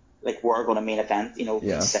main event, you know,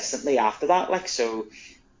 consistently after that. Like, so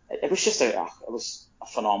it was just a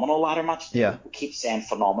phenomenal ladder match. Yeah. We keep saying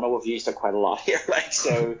phenomenal. We've used it quite a lot here. Like,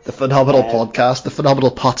 so the phenomenal podcast, the phenomenal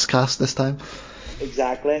potscast this time.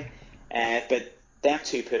 exactly. But them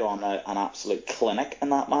two put on an absolute clinic in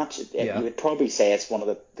that match. Yeah. You would probably say it's one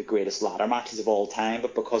of the greatest ladder matches of all time,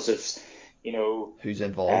 but because of, you know, Who's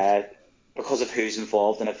involved? Because of who's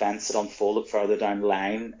involved in events that unfolded further down the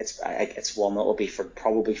line, it's one that will be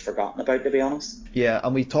probably forgotten about, to be honest. Yeah,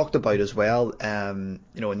 and we talked about as well, in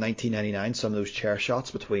 1999, some of those chair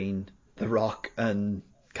shots between The Rock and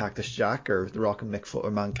Cactus Jack, or The Rock and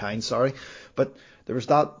or Mankind, sorry. But there was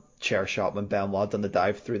that chair shot when Benoit done the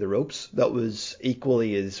dive through the ropes that was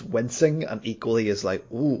equally as wincing and equally as like,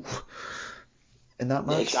 ooh, in that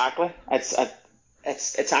match. Exactly.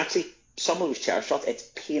 It's actually, some of those chair shots, it's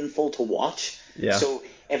painful to watch. Yeah. So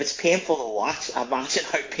if it's painful to watch, imagine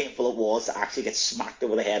how painful it was to actually get smacked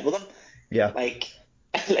over the head with them. Yeah. Like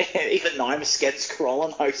even now my skin's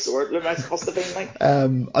crawling how sore it must have been like.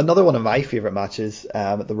 Another one of my favourite matches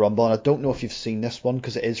at the Rumble, and I don't know if you've seen this one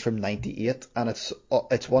because it is from '98, and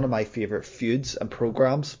it's one of my favourite feuds and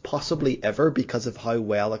programmes possibly ever because of how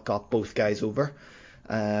well it got both guys over.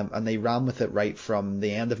 And they ran with it right from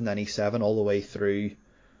the end of '97 all the way through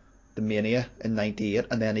the Mania in '98,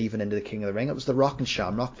 and then even into the King of the Ring. It was The Rock and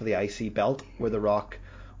Shamrock for the IC belt, where The Rock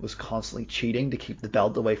was constantly cheating to keep the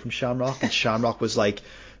belt away from Shamrock, and Shamrock was like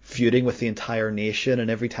feuding with the entire nation, and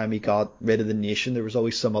every time he got rid of the nation there was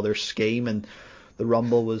always some other scheme, and the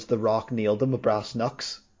Rumble was The Rock nailed him with brass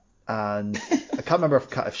knucks, and I can't remember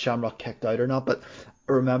if Shamrock kicked out or not, but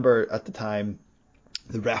I remember at the time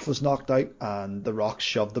the ref was knocked out and The Rock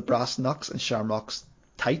shoved the brass knucks in Shamrock's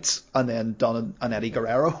tights, and then Don and Eddie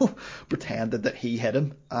Guerrero pretended that he hit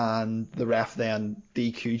him, and the ref then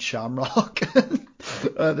DQ'd Shamrock.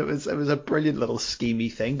 And it was a brilliant little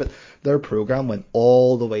schemey thing, but their program went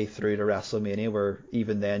all the way through to WrestleMania, where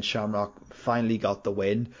even then Shamrock finally got the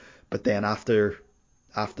win, but then after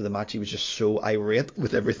the match he was just so irate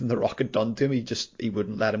with everything The Rock had done to him, he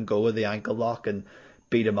wouldn't let him go with the ankle lock and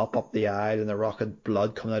beat him up the aisle, and The Rock had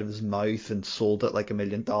blood coming out of his mouth and sold it like $1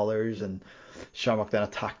 million, and Shamrock then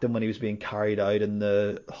attacked him when he was being carried out in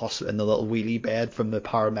the hospital in the little wheelie bed from the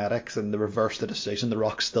paramedics, and they reversed the decision. The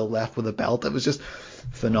Rock still left with a belt. It was just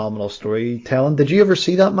phenomenal storytelling. Did you ever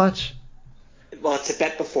see that match? Well, it's a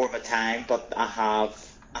bit before my time, but I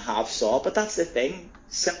have saw. But that's the thing,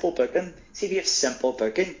 simple booking. See, if you have simple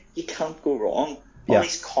booking, you can't go wrong. Yeah. All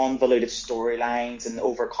these convoluted storylines and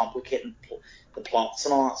overcomplicating the plots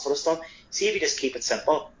and all that sort of stuff. See, if you just keep it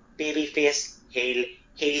simple, babyface, heel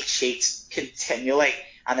cheats continually,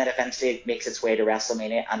 and then eventually it makes its way to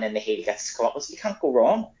WrestleMania, and then the heel gets to come up with. You can't go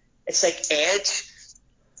wrong. It's like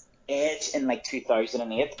Edge in like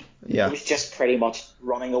 2008. Yeah. It was just pretty much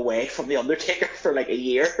running away from the Undertaker for like a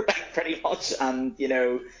year, like pretty much, and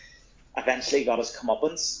eventually got his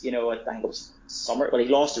comeuppance. I think it was summer. Well, he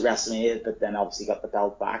lost at WrestleMania, but then obviously got the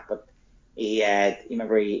belt back. But he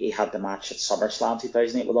remember he had the match at SummerSlam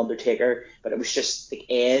 2008 with Undertaker. But it was just like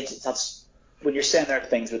Edge. That's when you're saying there are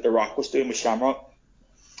things that The Rock was doing with Shamrock.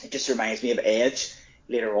 It just reminds me of Edge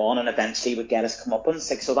later on, and eventually would get his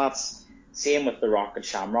comeuppance. Like, so that's same with The Rock and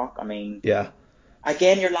Shamrock. I mean, yeah.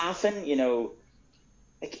 Again, you're laughing.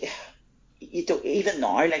 Like you don't even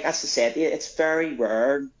now. Like as I said, it's very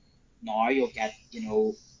rare now you'll get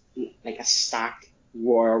like a stacked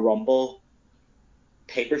Royal Rumble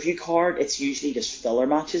pay-per-view card. It's usually just filler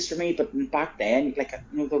matches for me. But back then, like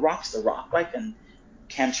The Rock's The Rock, like, and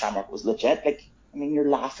Ken Shamrock was legit. Like, I mean, you're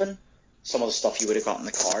laughing. Some of the stuff you would have got in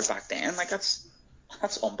the card back then, like that's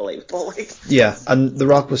unbelievable. Like, yeah, and The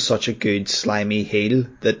Rock was such a good slimy heel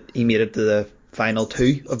that he made it to the final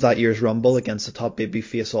two of that year's Rumble against the top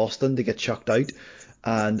babyface Austin to get chucked out.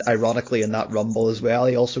 And ironically, in that Rumble as well,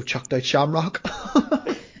 he also chucked out Shamrock.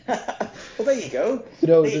 Well, there you go.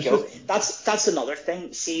 There you go. That's another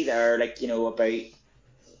thing. See there, like about.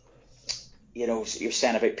 You're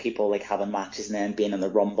saying about people like having matches and then being in the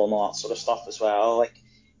Rumble and all that sort of stuff as well. Like,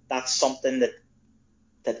 that's something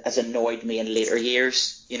that has annoyed me in later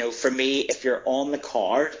years. For me, if you're on the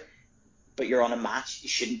card but you're on a match, you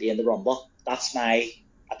shouldn't be in the Rumble. That's my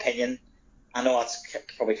opinion. I know that's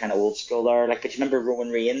probably kind of old school there. Like, but you remember Roman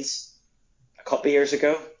Reigns a couple of years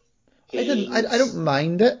ago? I don't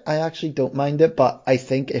mind it. I actually don't mind it, but I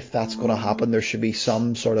think if that's going to happen, there should be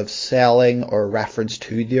some sort of selling or reference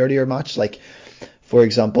to the earlier match. Like, for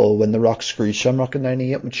example, when The Rock screwed Shamrock in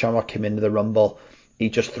 '98, when Shamrock came into the Rumble, he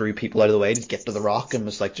just threw people out of the way to get to The Rock and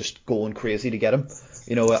was like just going crazy to get him.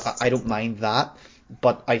 I don't mind that,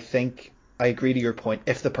 but I think I agree to your point.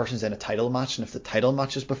 If the person's in a title match, and if the title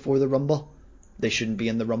match is before the Rumble, they shouldn't be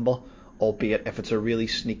in the Rumble, albeit if it's a really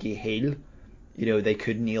sneaky heel, they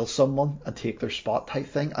could nail someone and take their spot type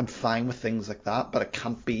thing. I'm fine with things like that, but it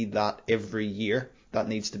can't be that every year. That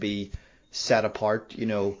needs to be set apart,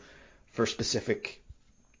 for specific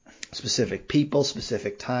people,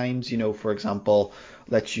 specific times. You know, for example,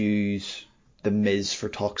 let's use The Miz for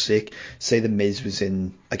talk's sake. Say The Miz was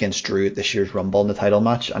in against Drew at this year's Rumble in the title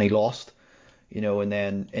match and he lost, you know, and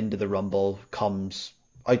then into the Rumble comes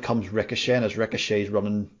Ricochet, and as Ricochet's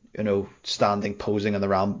running, you know, standing, posing on the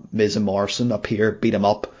ramp, Miz and Morrison appear, beat him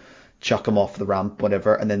up, chuck him off the ramp,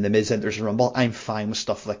 whatever, and then The Miz enters the Rumble. I'm fine with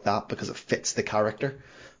stuff like that because it fits the character.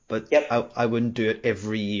 But I wouldn't do it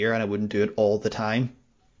every year, and I wouldn't do it all the time.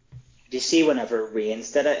 Do you see whenever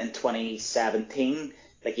Reigns did it in 2017,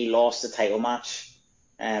 like he lost the title match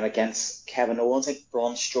against Kevin Owens, like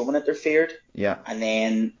Braun Strowman interfered. Yeah. And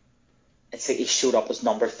then it's like he showed up as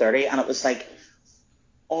number 30, and it was like,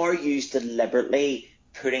 are you deliberately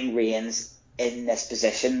putting Reigns in this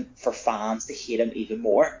position for fans to hate him even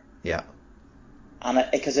more? Yeah. And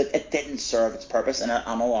because it didn't serve its purpose, and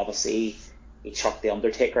I know obviously he chucked the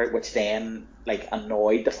Undertaker out, which then like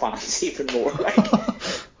annoyed the fans even more. Like,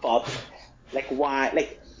 but like why?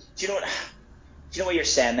 Like, do you know what you're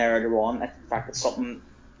saying there earlier on? In fact, it's something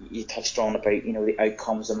you touched on about, you know, the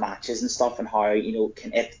outcomes of matches and stuff, and how, you know,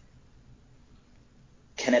 can it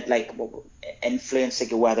like influence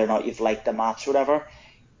like whether or not you've liked the match or whatever.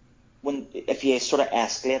 If you sort of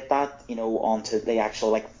escalate that, you know, onto the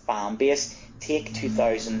actual like fan base, take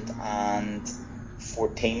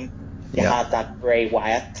 2014, you had that Bray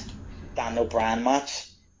Wyatt Daniel Bryan match,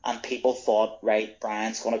 and people thought, right,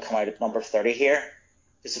 Bryan's going to come out at number 30 here,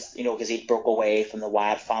 because he broke away from the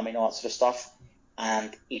Wyatt family and all that sort of stuff,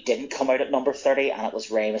 and he didn't come out at number 30, and it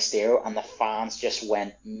was Rey Mysterio, and the fans just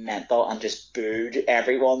went mental and just booed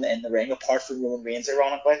everyone in the ring, apart from Roman Reigns,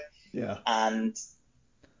 ironically. Yeah. And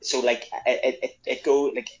so like it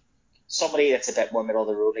go like somebody that's a bit more middle of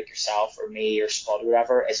the road like yourself or me or Spud or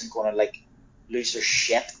whatever isn't going to like lose their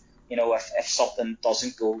shit, you know, if something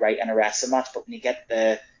doesn't go right in a wrestling match. But when you get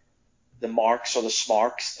the marks or the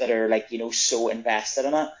smarks that are like, you know, so invested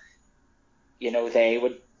in it, you know, they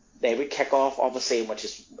would kick off, obviously, which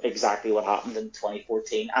is exactly what happened in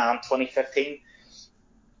 2014 and 2015.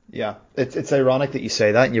 Yeah, it's ironic that you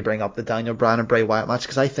say that and you bring up the Daniel Bryan and Bray Wyatt match,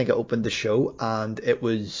 because I think it opened the show and it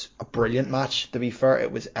was a brilliant match, to be fair.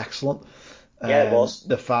 It was excellent. Yeah, it was.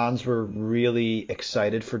 The fans were really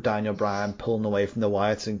excited for Daniel Bryan pulling away from the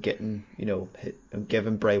Wyatts and getting, you know,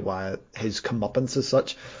 giving Bray Wyatt his comeuppance as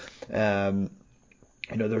such. You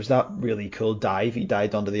know, there was that really cool dive. He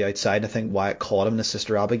dived onto the outside. I think Wyatt caught him and his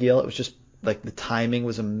sister Abigail. It was just like the timing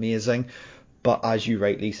was amazing. But as you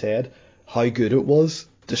rightly said, how good it was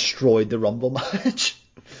destroyed the Rumble match.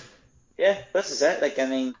 Yeah, this is it. Like, I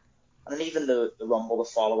mean, and even the Rumble the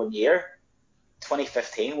following year,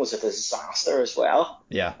 2015 was a disaster as well.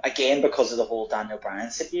 Yeah. Again, because of the whole Daniel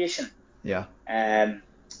Bryan situation. Yeah. And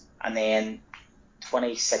then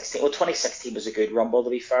 2016 was a good Rumble, to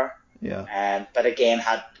be fair. Yeah. But again,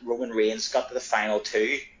 had Roman Reigns got to the final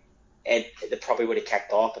two, it probably would have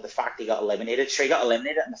kicked off. But the fact he got eliminated, sure, he got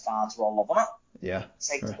eliminated and the fans were all loving it. Yeah. It's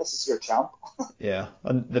like, this is your champ. Yeah.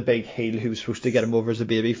 And the big heel who was supposed to get him over as a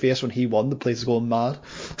babyface, when he won, the place was going mad.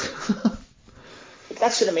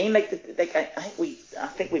 That's what I mean. Like I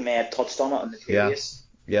think we may have touched on it in the previous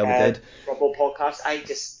we did. Rumble podcast.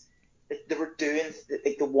 They were doing,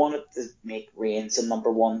 like, they wanted to make Reigns a number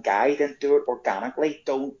one guy, didn't do it organically.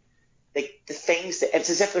 Don't, like, the things that, it's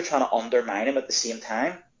as if they're trying to undermine him at the same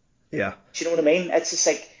time. Yeah. Do you know what I mean? It's just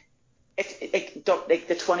like, like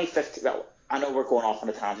the 2015, well, I know we're going off on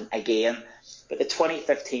a tangent again, but the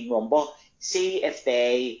 2015 Rumble, see if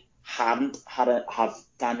they hadn't have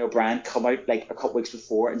Daniel Bryan come out like a couple weeks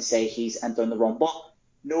before and say he's entering the Rumble,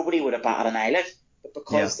 nobody would have batted an eyelid. But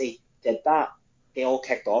because they did that, they all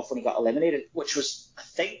kicked off when he got eliminated, which was, I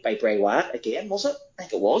think, by Bray Wyatt again, was it? I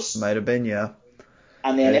think it was. Might have been, yeah.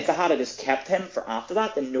 And then if they had just kept him for after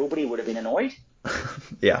that, then nobody would have been annoyed.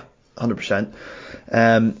 Yeah, 100%.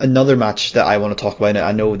 Another match that I want to talk about,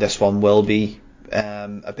 I know this one will be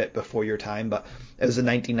a bit before your time, but it was the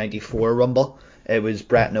 1994 Rumble. It was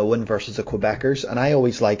Bret and Owen versus the Quebecers, and I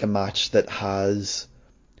always like a match that has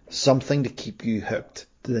something to keep you hooked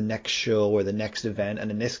to the next show or the next event, and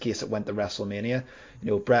in this case it went to WrestleMania.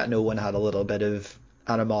 You know, Bret and Owen had a little bit of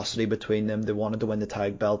animosity between them. They wanted to win the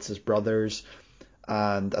tag belts as brothers,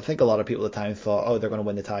 and I think a lot of people at the time thought, oh, they're going to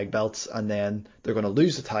win the tag belts and then they're going to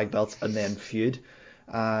lose the tag belts and then feud.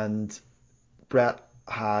 And Bret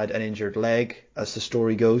had an injured leg, as the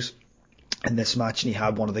story goes, in this match, and he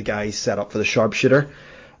had one of the guys set up for the sharpshooter,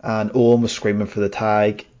 and Owen was screaming for the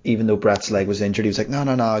tag. Even though Bret's leg was injured, he was like, no,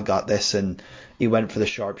 I got this, and he went for the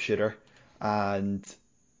sharpshooter, and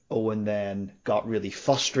Owen then got really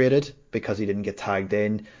frustrated because he didn't get tagged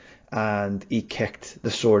in, and he kicked the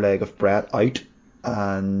sore leg of Bret out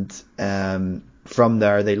and from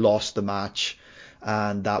there they lost the match,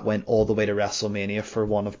 and that went all the way to WrestleMania for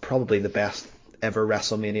one of probably the best ever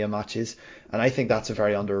WrestleMania matches. And I think that's a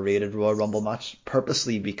very underrated Royal Rumble match,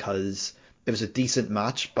 purposely because it was a decent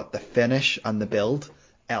match, but the finish and the build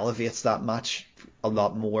elevates that match a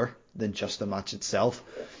lot more than just the match itself.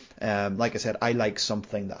 Like I said, I like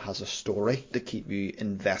something that has a story to keep you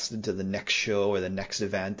invested to the next show or the next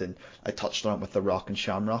event, and I touched on it with The Rock and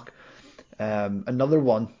Shamrock. Another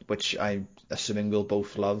one, which I'm assuming we'll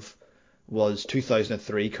both love, was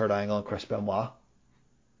 2003, Kurt Angle and Chris Benoit.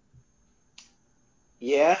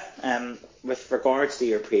 Yeah, with regards to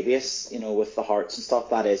your previous, with the Hearts and stuff,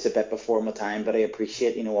 that is a bit before my time, but I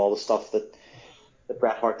appreciate, all the stuff that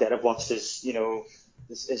Bret Hart did. I've watched his,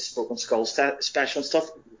 his Broken Skull special and stuff.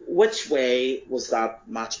 Which way was that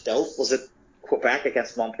match built? Was it Quebec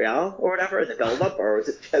against Montreal or whatever in the build-up, or was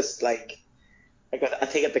it just like I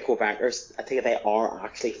take it the Quebecers, I take it they are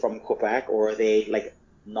actually from Quebec, or are they like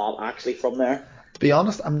not actually from there? To be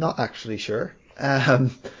honest, I'm not actually sure.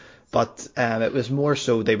 But it was more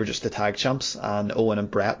so they were just the tag champs, and Owen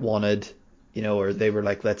and Bret wanted, or they were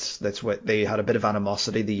like, let's what they had a bit of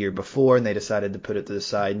animosity the year before, and they decided to put it to the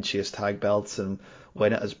side and chase tag belts and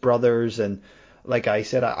win it as brothers. And like I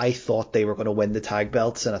said, I thought they were going to win the tag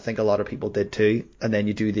belts, and I think a lot of people did too. And then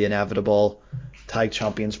you do the inevitable tag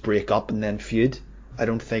champions break up and then feud. I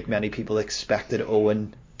don't think many people expected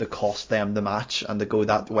Owen to cost them the match and to go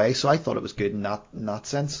that way, so I thought it was good in that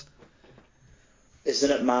sense.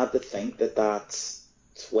 Isn't it mad to think that that's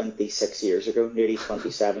 26 years ago, nearly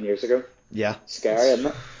 27 years ago? Yeah. Scary, isn't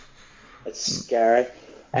it? It's scary.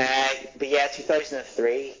 But yeah,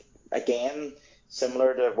 2003, again,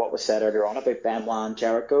 similar to what was said earlier on about Benoit and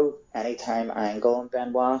Jericho, anytime Angle and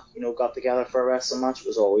Benoit, got together for a wrestling match, it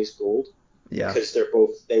was always gold. Yeah. Because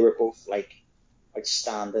they were both like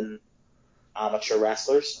outstanding amateur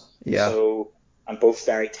wrestlers. Yeah. So, and both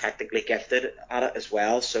very technically gifted at it as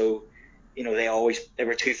well. So, they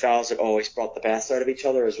were two fellas that always brought the best out of each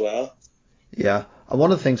other as well. Yeah, and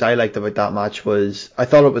one of the things I liked about that match was I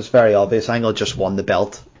thought it was very obvious Angle just won the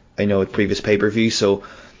belt, at previous pay-per-view, so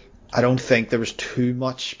I don't think there was too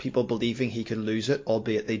much people believing he could lose it,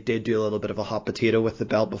 albeit they did do a little bit of a hot potato with the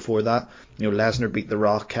belt before that. Lesnar beat The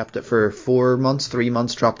Rock, kept it for 3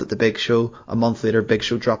 months, dropped it the Big Show. A month later, Big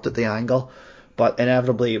Show dropped it the Angle. But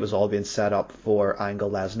inevitably, it was all being set up for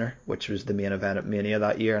Angle-Lesnar, which was the main event at Mania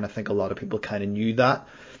that year, and I think a lot of people kind of knew that.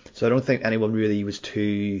 So I don't think anyone really was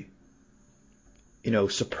too,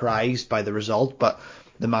 surprised by the result, but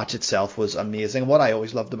the match itself was amazing. What I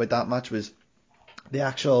always loved about that match was the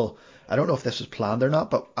actual, I don't know if this was planned or not,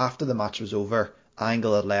 but after the match was over,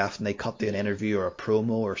 Angle had left and they cut to an interview or a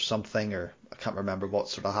promo or something, or I can't remember what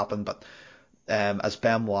sort of happened, but as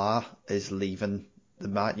Benoit is leaving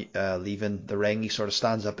the ring, he sort of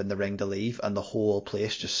stands up in the ring to leave, and the whole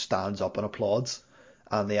place just stands up and applauds.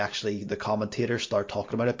 And the commentators start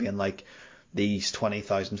talking about it, being like, these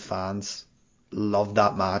 20,000 fans loved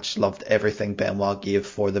that match, loved everything Benoit gave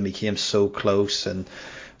for them. He came so close. And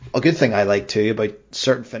a good thing I like too about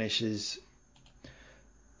certain finishes,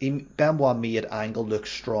 Benoit made Angle look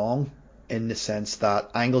strong in the sense that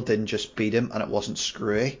Angle didn't just beat him and it wasn't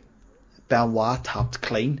screwy. Benoit tapped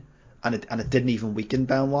clean, and it didn't even weaken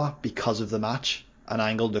Benoit because of the match, and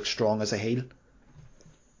Angle looked strong as a heel.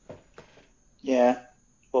 Yeah,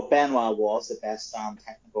 well, Benoit was the best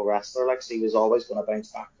technical wrestler, so he was always going to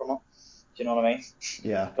bounce back from it. Do you know what I mean?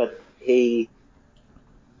 Yeah. But even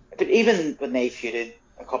when they feuded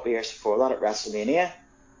a couple of years before that at WrestleMania,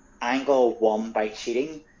 Angle won by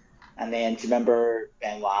cheating, and then do you remember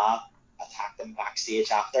Benoit attacked him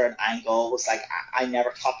backstage after, and Angle was like, I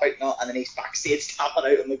never tap out, no, and then he's backstage tapping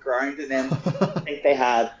out on the ground, and then I think didn't they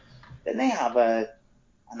have an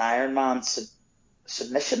Iron Man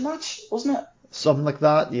submission match, wasn't it? Something like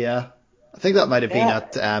that, yeah. I think that might have been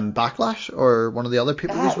at Backlash or one of the other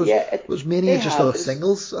pay-per-views. Was Mania just a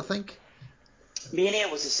singles, I think? Mania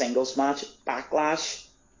was a singles match. Backlash,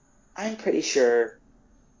 I'm pretty sure,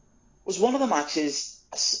 was one of the matches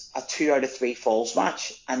a 2 out of 3 falls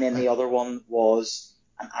match, and then the other one was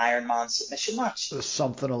an Iron Man submission match. There's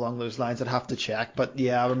something along those lines. I'd have to check, but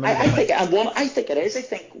yeah, I remember. I think it is. I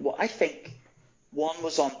think one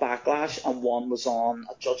was on Backlash and one was on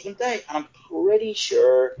a Judgment Day, and I'm pretty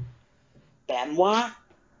sure Benoit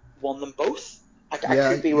won them both. I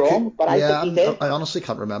could be wrong, but I think he did. I honestly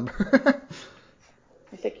can't remember.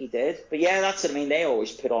 I think he did. But yeah, that's what I mean. They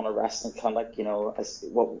always put on a wrestling kind of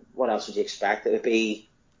what else would you expect? It would be,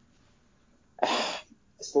 I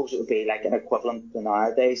suppose it would be like an equivalent to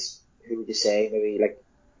nowadays. Who would you say? Maybe like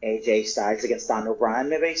AJ Styles against Daniel Bryan,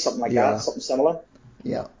 maybe something like that, something similar.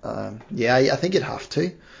 Yeah, I think you'd have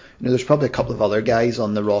to. There's probably a couple of other guys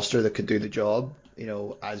on the roster that could do the job,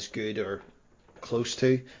 as good or close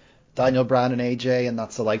to Daniel Bryan and AJ, and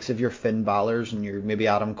that's the likes of your Finn Balor's and your maybe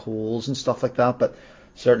Adam Cole's and stuff like that. But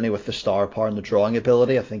certainly with the star power and the drawing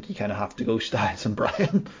ability, I think you kind of have to go Styles and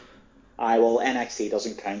Bryan. Well, NXT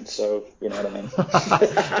doesn't count, so you know what I mean.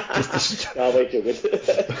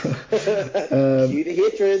 Cue the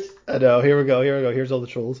hatred. I know. Here we go. Here's all the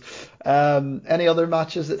trolls. Any other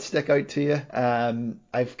matches that stick out to you?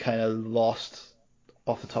 I've kind of lost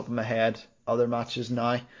off the top of my head other matches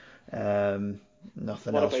now.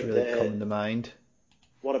 Nothing else really coming to mind.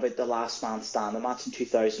 What about the Last Man Standing match in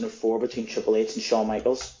 2004 between Triple H and Shawn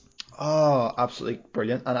Michaels? Oh, absolutely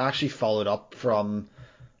brilliant. And I actually followed up from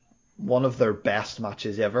one of their best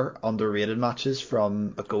matches ever, underrated matches,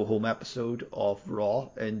 from a Go Home episode of Raw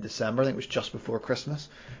in December. I think it was just before Christmas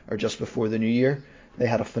or just before the New Year. They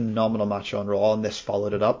had a phenomenal match on Raw, and this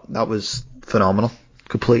followed it up. That was phenomenal.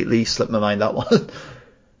 Completely slipped my mind, that one.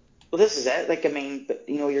 Well, this is it. But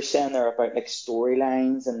you're saying there about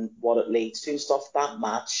storylines and what it leads to and stuff. That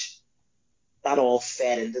match, that all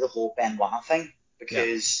fed into the whole Benoit thing,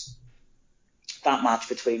 because that match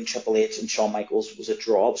between Triple H and Shawn Michaels was a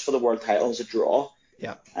draw. It was for the world title. It was a draw.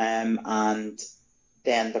 Yeah. And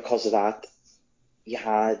then because of that, you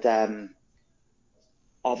had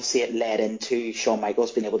obviously it led into Shawn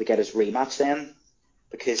Michaels being able to get his rematch then,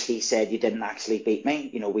 because he said, you didn't actually beat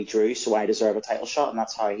me. We drew, so I deserve a title shot, and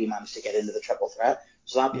that's how he managed to get into the triple threat.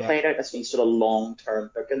 So that played out. That's been sort of long-term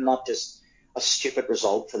booking, not just a stupid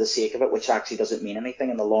result for the sake of it, which actually doesn't mean anything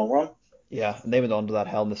in the long run. Yeah, and they went on to that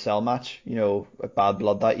Hell in a Cell match, with Bad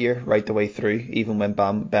Blood that year, right the way through, even when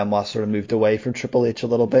Benoit sort of moved away from Triple H a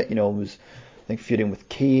little bit, was, I think, feuding with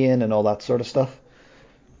Kane and all that sort of stuff.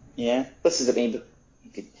 Yeah, this is,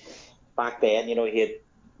 back then, he had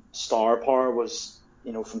star power was,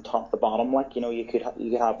 from top to bottom, you could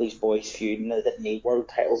have these boys feuding that didn't need world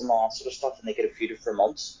titles and all that sort of stuff, and they could have feuded for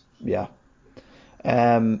months. Yeah.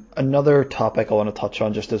 Another topic I want to touch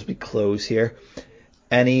on just as we close here.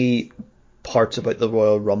 Any parts about the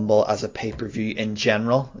Royal Rumble as a pay-per-view in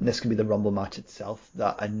general, and this can be the Rumble match itself,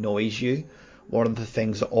 that annoys you? One of the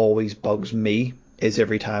things that always bugs me is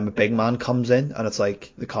every time a big man comes in and it's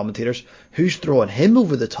like the commentators, who's throwing him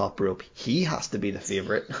over the top rope? He has to be the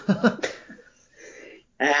favourite.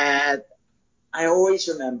 I always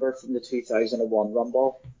remember from the 2001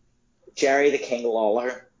 Rumble, Jerry the King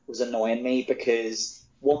Lawler was annoying me because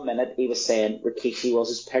 1 minute he was saying Rikishi was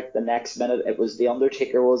his pick, the next minute it was The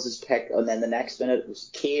Undertaker was his pick, and then the next minute it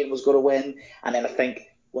was Kane was going to win, and then I think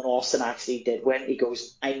when Austin actually did win, he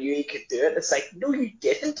goes, I knew he could do it. It's like, no you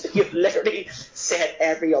didn't. You literally said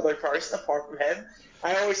every other person apart from him.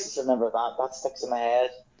 I always just remember that sticks in my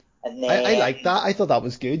head. And then I like that. I thought that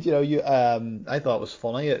was good. I thought it was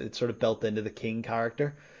funny. It sort of built into the King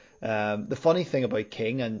character. The funny thing about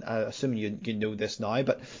King, and I assume you know this now,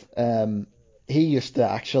 but he used to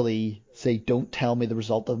actually say, don't tell me the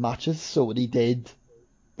result of matches. So when he did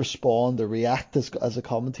respond or react as a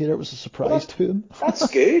commentator, it was a surprise to him. That's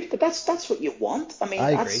good, but that's what you want. I mean,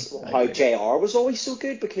 that's how JR was always so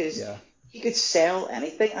good, because he could sell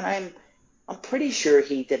anything, and I'm pretty sure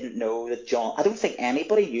he didn't know that I don't think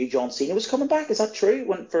anybody knew John Cena was coming back. Is that true?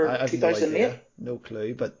 For 2008? No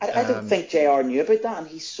clue, but I don't think JR knew about that, and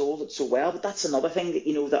he sold it so well. But that's another thing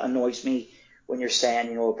that that annoys me when you're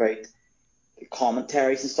saying about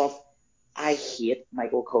commentaries and stuff. I hate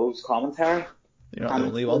Michael Cole's commentary. You're not the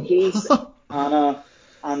only one.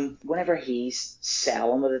 And whenever he's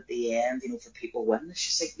selling it at the end, for people winning, it's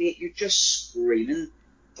just like, mate, you're just screaming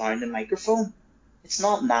down the microphone. It's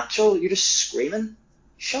not natural. You're just screaming.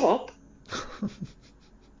 Shut up.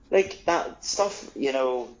 That stuff,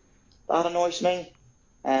 that annoys me.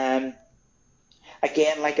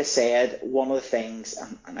 Again, like I said, one of the things,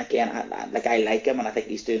 and again, I like him, and I think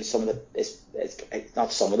he's doing some of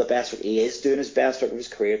not some of the best, but he is doing his best work of his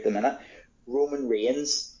career at the minute. Roman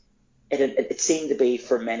Reigns, it seemed to be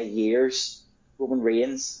for many years, Roman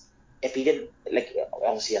Reigns, if he didn't,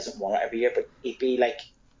 obviously he hasn't won it every year, but he'd be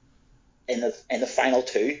in the final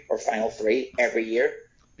two or final three every year.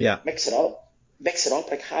 Yeah. Mix it up,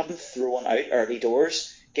 have him thrown out early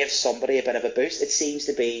doors, give somebody a bit of a boost. It seems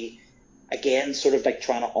to be, again, sort of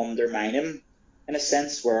trying to undermine him in a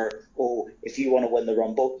sense where, if you want to win the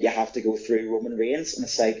Rumble, you have to go through Roman Reigns, and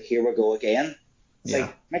it's like, here we go again.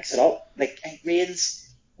 It's mix it up. Reigns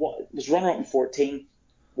was runner-up in 14,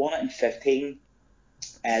 won it in 15.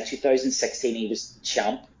 2016 he was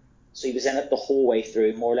champ, so he was in it the whole way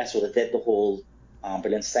through, more or less. Well, they did the whole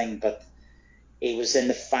ambulance thing, but he was in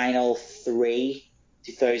the final three.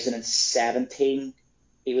 2017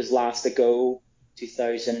 he was last to go.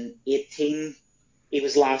 2018 he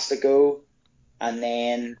was last to go, and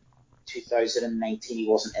then 2019 he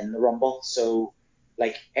wasn't in the Rumble. So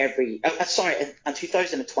like and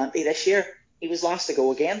 2020 this year he was last to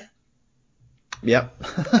go again. Yep.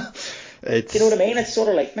 You know what I mean? It's sort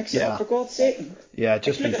of like mix it up for God's sake. Yeah,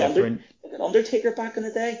 just like, be different. Look at Undertaker back in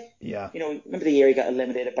the day. Yeah. You know, remember the year he got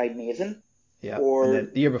eliminated by Maven? Yeah. Or and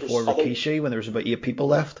then the year before Rikishi, when there was about 8 people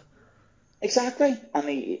left. Exactly. And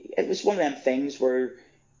it was one of them things where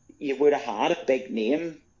you would have had a big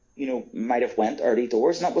name, you know, might have went early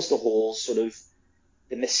doors, and that was the whole sort of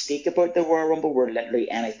the mystique about the Royal Rumble, where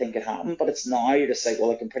literally anything could happen. But it's now you're just like,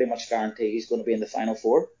 well, I can pretty much guarantee he's going to be in the final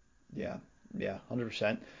four. Yeah,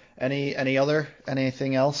 100%.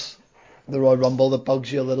 Anything else? The Royal Rumble that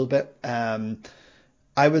bugs you a little bit? I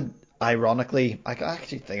would, ironically, I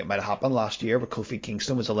actually think it might have happened last year, where Kofi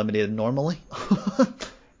Kingston was eliminated normally.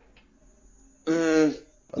 Well,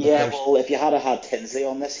 if you had Tinsley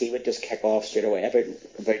on this, he would just kick off straight away about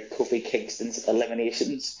Kofi Kingston's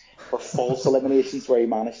eliminations, or false eliminations, where he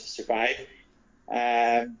managed to survive.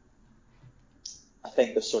 I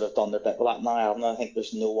think they've sort of done their bit with that now. I think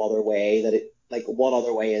there's no other way what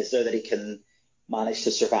other way is there that he can manage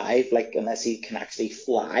to survive, like, unless he can actually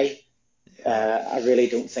fly. I really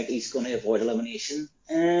don't think he's going to avoid elimination.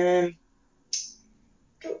 Don't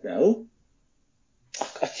know.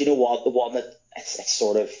 Do you know what? The one that it's it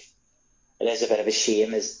is a bit of a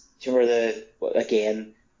shame is, do you remember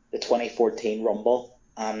the 2014 Rumble,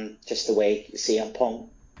 and just the way CM Punk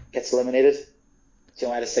gets eliminated? Do you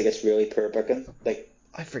know, I just think it's really poor booking. Like,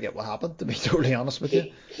 I forget what happened, to be totally honest with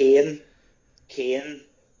you. Kane came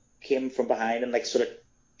from behind and like sort of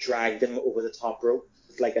dragged him over the top rope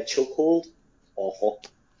with like a chokehold. Awful.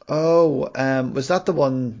 Oh, was that the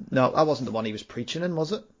one? No, that wasn't the one he was preaching in,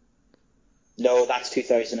 was it? No, that's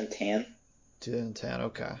 2010. 2010,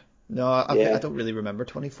 okay. No, I don't really remember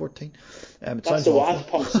 2014. That's the one.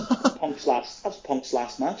 Punk's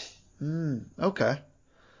last match. Okay.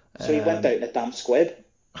 So he went out in a damn squib.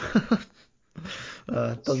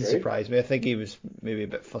 Doesn't surprise me. I think he was maybe a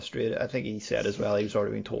bit frustrated. I think he said as well he was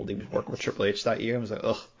already being told he was working with Triple H that year. I was like,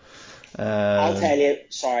 ugh. I'll tell you,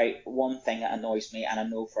 one thing that annoys me, and I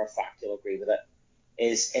know for a fact you'll agree with it,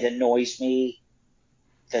 is it annoys me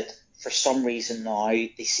that for some reason now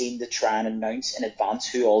they seem to try and announce in advance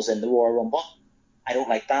who all's in the Royal Rumble. I don't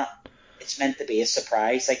like that. It's meant to be a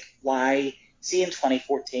surprise. Like, why? See, in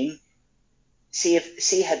 2014,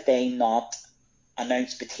 had they not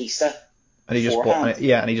announced Batista, and he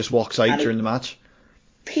just walks out during the match,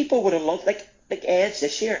 people would have loved, like Edge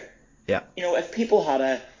this year. Yeah. You know, if people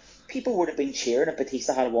would have been cheering if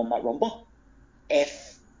Batista had won that Rumble,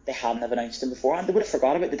 if they hadn't have announced him beforehand. They would have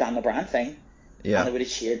forgot about the Daniel Bryan thing. Yeah. And they would have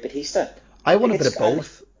cheered Batista. I want a bit of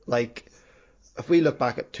both. Like, if we look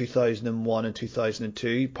back at 2001 and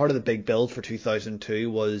 2002, part of the big build for 2002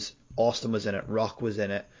 was Austin was in it, Rock was in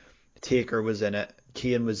it, Taker was in it,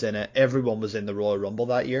 Kane was in it, everyone was in the Royal Rumble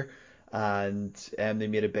that year, and they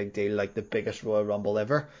made a big deal, like the biggest Royal Rumble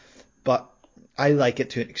ever. But I like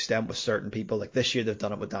it to an extent with certain people. Like this year they've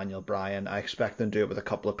done it with Daniel Bryan. I expect them to do it with a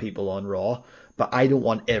couple of people on Raw, but I don't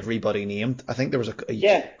want everybody named. I think there was a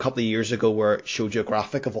couple of years ago where it showed you a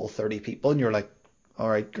graphic of all 30 people, and you're like, all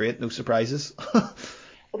right, great, no surprises. Well,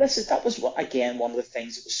 that was one of the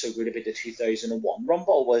things that was so good about the 2001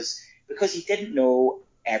 Rumble, was because you didn't know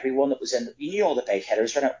everyone that was in it. You knew all the big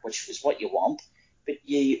hitters were in it, which was what you want, but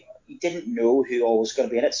you didn't know who all was going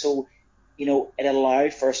to be in it. So, you know, it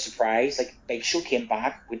allowed for a surprise. Like, Big Show came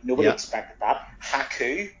back, nobody expected that.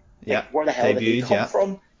 Haku, where the hell did he come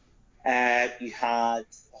from? You had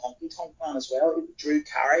Honky Tonk Man as well, Drew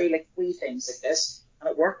Carey, like wee things like this, and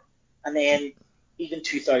it worked. And then even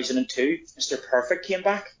 2002, Mr. Perfect came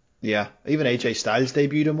back. Yeah, even AJ Styles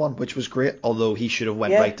debuted in one, which was great, although he should have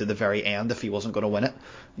went right to the very end if he wasn't going to win it.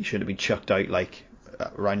 He should have been chucked out like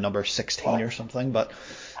around number 16 or something. But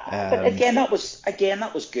again, that was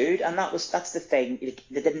good, and that's the thing.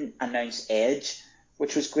 They didn't announce Edge,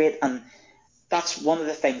 which was great, and that's one of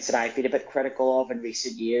the things that I've been a bit critical of in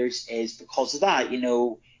recent years, is because of that. You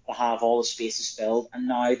know, they have all the spaces filled, and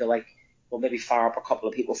now they're like, well, maybe fire up a couple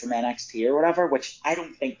of people from NXT or whatever, which I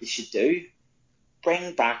don't think they should do.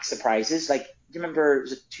 Bring back surprises. Like, do you remember,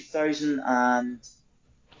 was it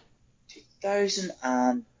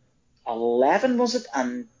 2011, was it?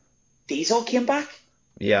 And Diesel came back?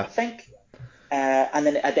 Yeah. I think. And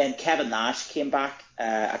then Kevin Nash came back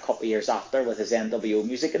a couple of years after with his NWO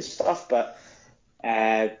music and stuff. But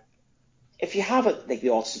if you have it, like, the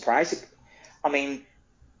odd surprise, I mean,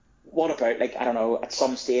 what about, like, I don't know, at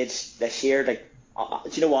some stage this year, like,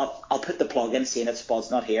 do you know what? I'll put the plug in, seeing that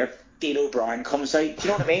Spud's not here. D'Lo Brown comes out. Do you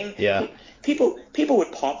know what I mean? Yeah. People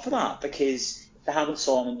would pop for that because they haven't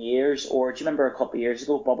saw him in years. Or do you remember a couple of years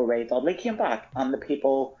ago, Bubba Ray Dudley came back and the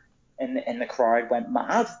people in the crowd went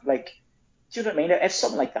mad? Like, do you know what I mean? If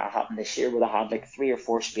something like that happened this year, where they had like 3 or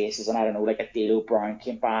 4 spaces, and I don't know, like a D'Lo Brown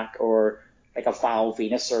came back, or like a Val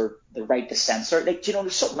Venus, or the Right to Censor, like, do you know,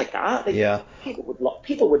 something like that. Like, Yeah.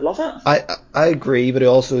 People would love it. I agree, but I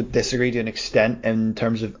also disagree to an extent in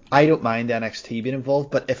terms of I don't mind NXT being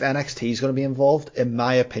involved, but if NXT is going to be involved, in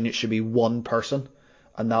my opinion, it should be one person,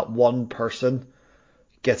 and that one person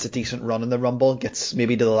gets a decent run in the Rumble, gets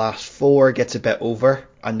maybe to the last 4, gets a bit over,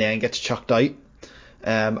 and then gets chucked out.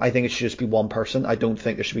 I think it should just be one person. I don't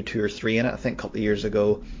think there should be 2 or 3 in it. I think a couple of years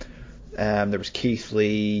ago, there was Keith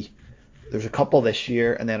Lee. There's a couple this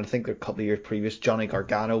year, and then I think there a couple of years previous, Johnny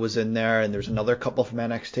Gargano was in there, and there's another couple from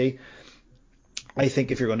NXT. I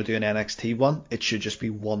think if you're going to do an NXT one, it should just be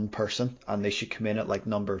one person, and they should come in at like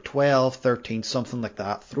number 12, 13, something like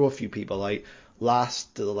that, throw a few people out,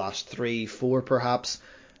 last to the last 3, 4 perhaps,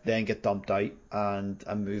 then get dumped out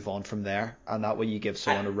and move on from there, and that way you give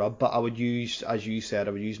someone a rub. But I would use, as you said,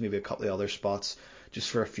 I would use maybe a couple of other spots just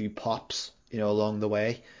for a few pops, along the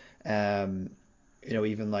way.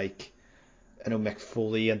 Even like, I know Mick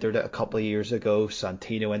Foley entered it a couple of years ago,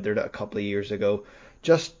 Santino entered it a couple of years ago,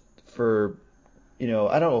 just for, I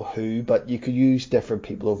don't know who, but you could use different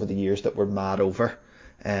people over the years that were mad over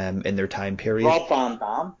in their time period. Rob Van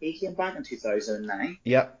Dam, he came back in 2009.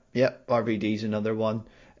 Yep, RVD's another one.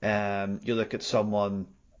 You look at someone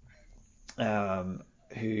who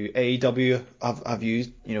AEW have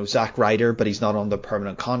used, Zack Ryder, but he's not on the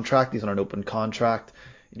permanent contract, he's on an open contract.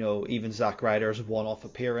 Even Zack Ryder's one-off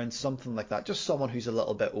appearance, something like that. Just someone who's a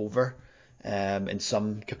little bit over in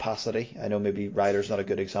some capacity. I know maybe Ryder's not a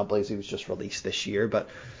good example as he was just released this year, but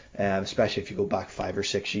especially if you go back 5 or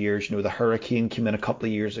 6 years. The Hurricane came in a couple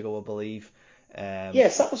of years ago, I believe.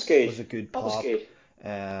 Yes, that was good. Was a good pop.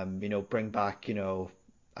 That was good. Bring back,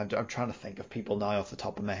 I'm trying to think of people now off the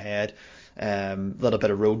top of my head. A little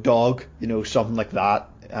bit of Road Dogg, something like that.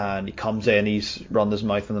 And he comes in, he's run his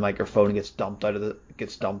mouth on the microphone and gets dumped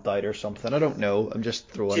out or something. I don't know. I'm just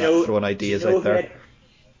throwing ideas out there.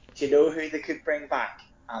 Do you know who they could bring back?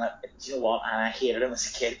 And do you know what? And I hated him as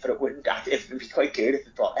a kid, but it would be quite good if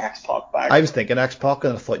they brought X-Pac back. I was thinking X-Pac,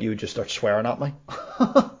 and I thought you would just start swearing at me.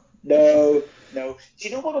 No. Do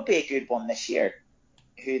you know what would be a good one this year?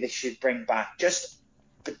 Who they should bring back?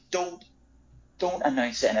 But don't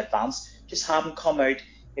announce it in advance. Just have him come out,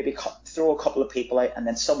 maybe throw a couple of people out, and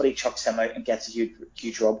then somebody chucks him out and gets a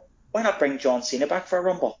huge rub. Why not bring John Cena back for a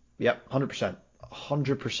Rumble? Yep, 100%.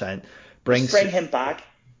 Bring him back.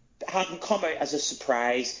 Have him come out as a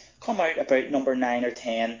surprise. Come out about number 9 or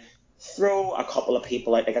 10. Throw a couple of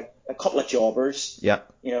people out, like a couple of jobbers. Yeah.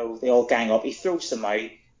 They all gang up. He throws them out,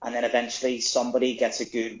 and then eventually somebody gets a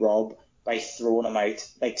good rub by throwing them out,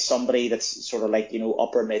 like somebody that's sort of like,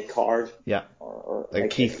 upper mid card. Yeah. Or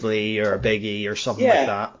like Keith Lee or Big E or something like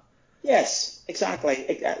that. Yes,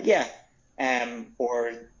 exactly. Yeah.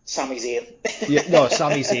 Or Sami Zayn.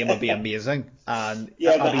 Sami Zayn would be amazing, and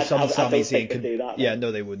Sami Zayn could do that. Yeah,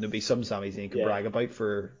 no, they wouldn't. It'd be some Sami Zayn could brag about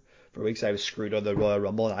for weeks. I was screwed on the Royal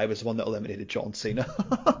Rumble, and I was the one that eliminated John Cena.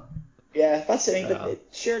 Yeah, that's the thing. But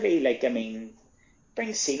surely,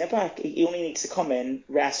 bring Cena back. He only needs to come in,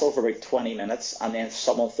 wrestle for about 20 minutes, and then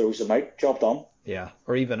someone throws him out. Job done. Yeah,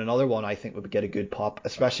 or even another one I think would get a good pop,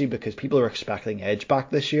 especially because people are expecting Edge back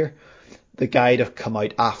this year. The guy to come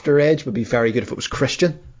out after Edge would be very good if it was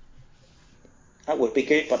Christian. That would be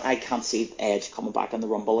good, but I can't see Edge coming back in the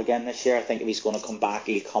Rumble again this year. I think if he's going to come back,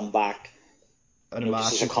 he'll come back in a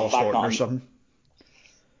match with Josh Orton or something.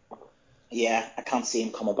 Yeah, I can't see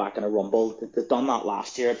him coming back in a Rumble. They've done that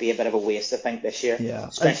last year. It'd be a bit of a waste, I think, this year. Yeah.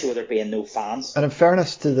 Especially with there being no fans. And in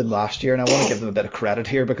fairness to them last year, and I want to give them a bit of credit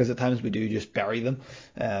here because at times we do just bury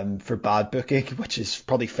them for bad booking, which is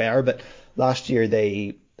probably fair. But last year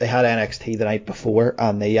they had NXT the night before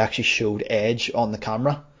and they actually showed Edge on the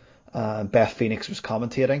camera. Beth Phoenix was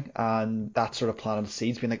commentating, and that sort of planted the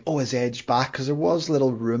seeds, being like, oh, is Edge back? Because there was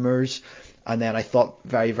little rumours. And then I thought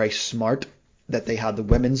very, very smart that they had the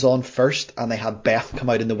women's on first and they had Beth come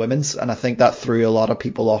out in the women's, and I think that threw a lot of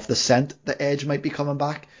people off the scent that Edge might be coming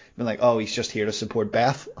back. Being like, oh, he's just here to support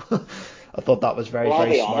Beth. I thought that was very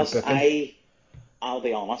smart booking. I'll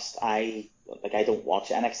be honest, I don't watch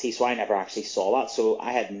NXT, so I never actually saw that, so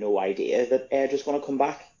I had no idea that Edge was going to come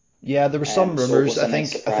back. Yeah, there were some rumours. I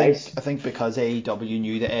think because AEW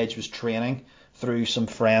knew that Edge was training through some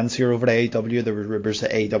friends here over at AEW, there were rumours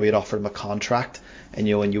that AEW had offered him a contract. And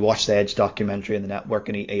when you watch the Edge documentary on the network,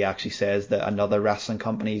 and he actually says that another wrestling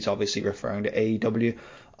company, he's obviously referring to AEW,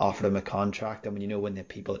 offered him a contract. And when the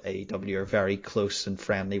people at AEW are very close and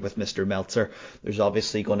friendly with Mr. Meltzer, there's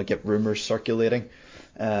obviously going to get rumours circulating.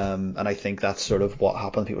 And I think that's sort of what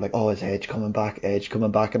happened. People were like, oh, is Edge coming back?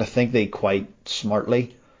 And I think they quite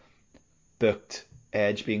smartly booked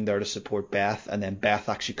Edge being there to support Beth, and then Beth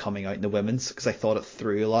actually coming out in the women's, because I thought it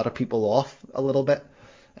threw a lot of people off a little bit.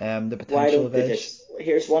 The potential of Edge.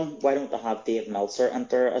 Here's one. Why don't they have Dave Meltzer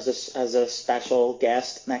enter as a special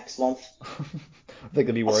guest next month? I think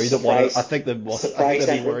they'd be worried that one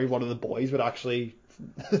of the boys would actually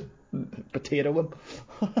potato him.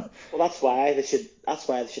 Well, that's why they should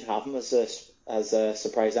have him as a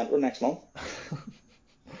surprise enter next month.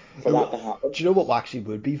 For that to happen. Do you know what actually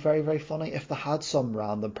would be very, very funny? If they had some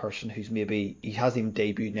random person who's maybe, he hasn't even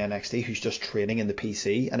debuted in NXT, who's just training in the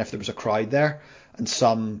PC, and if there was a crowd there, and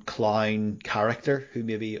some clown character who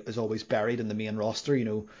maybe is always buried in the main roster,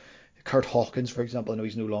 Kurt Hawkins, for example, I know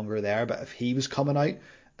he's no longer there, but if he was coming out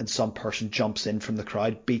and some person jumps in from the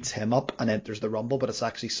crowd, beats him up, and enters the Rumble, but it's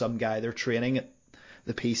actually some guy they're training at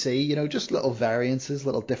the PC, just little variances,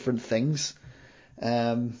 little different things.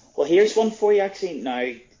 Well, here's one for you, actually,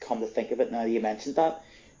 now. Come to think of it, now that you mentioned that,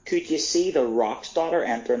 could you see the Rock's daughter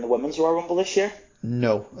entering the Women's Royal Rumble this year?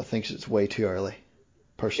 No, I think it's way too early.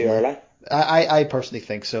 Personally, too early. I personally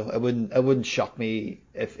think so. It wouldn't shock me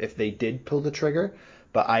if they did pull the trigger,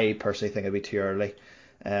 but I personally think it'd be too early.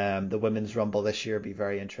 The Women's Rumble this year would be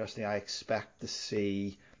very interesting. I expect to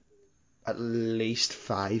see at least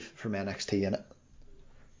 5 from NXT in it.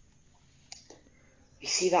 You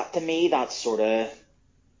see, that to me, that's sort of,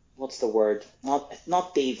 what's the word? Not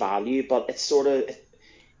devalue, but it's sort of,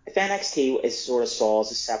 if NXT is sort of saw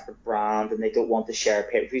as a separate brand and they don't want to share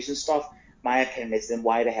pay-per-views and stuff, my opinion is, then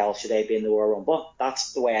why the hell should they be in the Royal Rumble?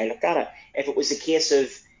 That's the way I look at it. If it was a case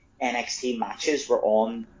of NXT matches were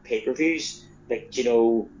on pay-per-views, like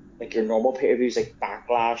your normal pay-per-views like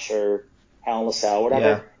Backlash or Hell in a Cell or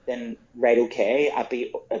whatever, then right, okay,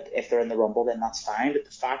 if they're in the Rumble, then that's fine. But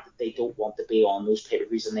the fact that they don't want to be on those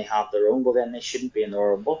pay-per-views and they have their own, well, then they shouldn't be in the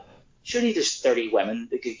Royal Rumble. Surely there's 30 women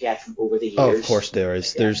that could get from over the years. Oh, of course there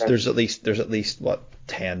is. There's at least what,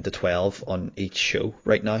 10 to 12 on each show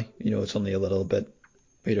right now. It's only a little bit,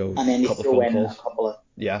 and then you throw in a couple of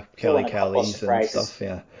Kelly's and stuff,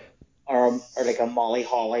 or like a Molly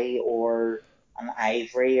Holly or an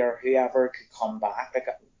Ivory or whoever could come back, like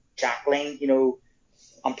a Jacqueline.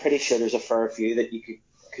 I'm pretty sure there's a fair few that you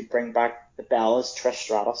could bring back. The Bellas, Trish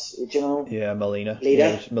Stratus, Yeah, Melina.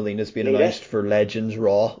 Lita. Melina's been announced for Legends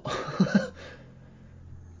Raw.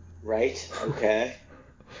 Right. Okay.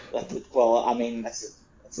 Well, I mean, it's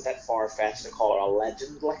a bit far fetched to call her a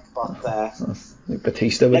legend, but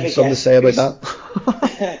Batista would have something to say about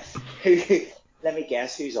that. Let me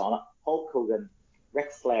guess who's on it. Hulk Hogan,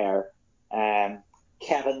 Ric Flair,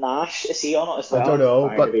 Kevin Nash, is he on it as well? I don't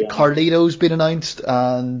know, but Carlito's been announced,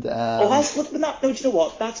 and do you know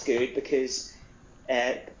what? That's good, because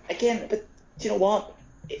again, but do you know what?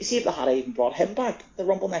 See if they had even brought him back the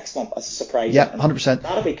Rumble next month as a surprise. Yeah, 100%.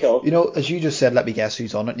 That'd be cool. As you just said, let me guess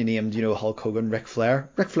who's on it. You named, Hulk Hogan, Ric Flair.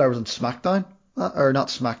 Ric Flair was on SmackDown, or not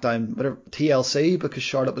SmackDown, whatever, TLC, because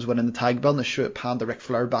Charlotte was winning the tag belt, and they show it panned to Ric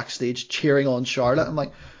Flair backstage cheering on Charlotte. I'm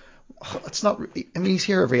like, it's not. I mean, he's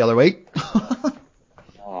here every other week.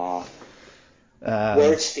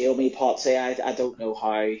 Words fail me, Potsy. I don't know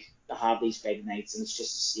how to have these big nights and it's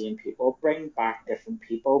just the same people. Bring back different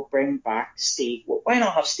people. Bring back Steve. Why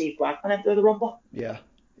not have Steve Blackman into the Rumble? Yeah.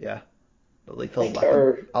 The Lethal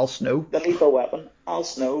Weapon. Al Snow. The Lethal Weapon. Al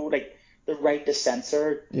Snow. The Right to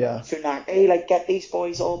Censor. Yeah. Funaki. Get these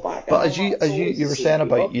boys all back. But as you were saying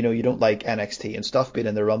about, you don't like NXT and stuff being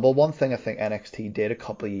in the Rumble, one thing I think NXT did a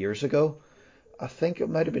couple of years ago, I think it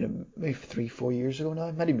might have been maybe 3-4 years ago now,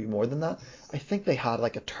 maybe more than that. I think they had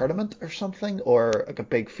like a tournament or something, or like a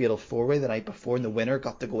big fatal 4-way the night before, and the winner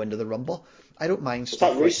got to go into the Rumble. I don't mind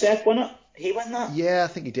stuff. Was that Rusev win it? He won that? Yeah, I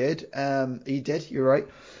think he did. He did. You're right.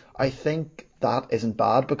 I think that isn't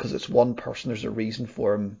bad because it's one person. There's a reason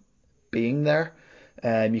for him being there.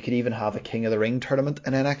 You could even have a King of the Ring tournament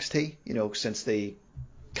in NXT. Since they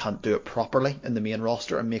can't do it properly in the main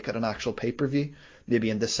roster and make it an actual pay-per-view.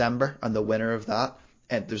 Maybe in December, and the winner of that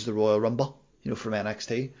enters the Royal Rumble, from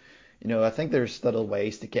NXT. I think there's little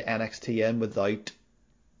ways to get NXT in without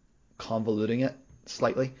convoluting it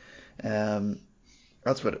slightly.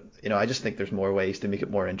 That's what, I just think there's more ways to make it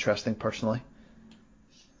more interesting, personally.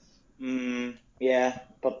 Yeah,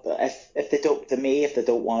 but if they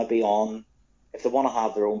don't want to be on if they want to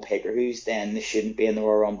have their own pay-per-views, then they shouldn't be in the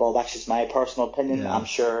Royal Rumble. That's just my personal opinion. Yeah. I'm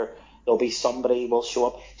sure there'll be somebody will show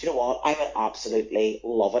up. Do you know what? I would absolutely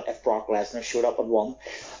love it if Brock Lesnar showed up and won.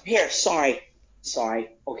 Here, sorry.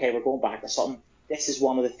 Okay, we're going back to something. This is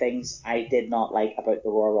one of the things I did not like about the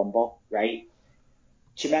Royal Rumble, right?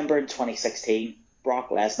 Do you remember in 2016, Brock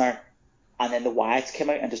Lesnar, and then the Wyatts came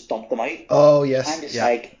out and just dumped them out? Oh, yes. I'm just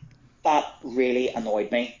like, that really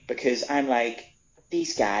annoyed me, because I'm like,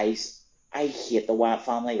 these guys, I hate the Wyatt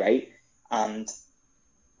family, right? And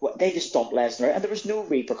they just dumped Lesnar out, and there was no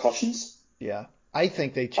repercussions. Yeah. I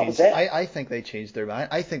think they changed. I think they changed their mind.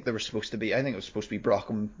 I think it was supposed to be Brock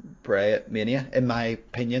and Bray at Mania. In my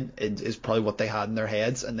opinion, it is probably what they had in their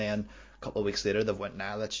heads. And then a couple of weeks later, they went,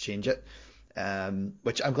 "Nah, let's change it."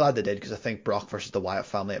 Which I'm glad they did, because I think Brock versus the Wyatt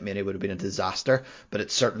family at Mania would have been a disaster. But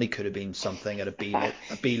it certainly could have been something at a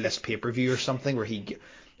B-list pay-per-view or something where he,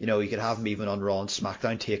 you could have him even on Raw and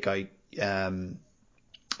SmackDown take out,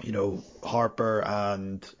 Harper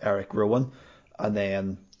and Eric Rowan, and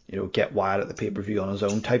then get Wyatt at the pay-per-view on his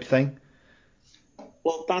own type thing.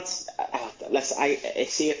 Well, that's I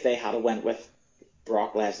see if they had went with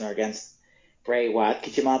Brock Lesnar against Bray Wyatt.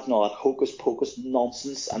 Could you imagine all that hocus pocus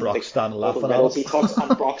nonsense and Brock standing all the laughing riddles at him. he talks,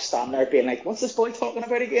 and Brock standing there being like, "What's this boy talking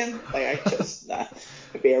about again?" Like,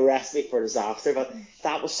 it'd be a recipe for disaster. But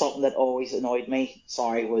that was something that always annoyed me.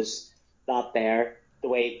 Was that the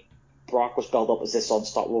way Brock was built up as this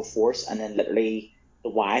unstoppable force, and then literally the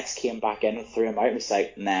Wyatts came back in and threw him out. It was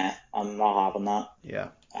like, nah, I'm not having that. Yeah.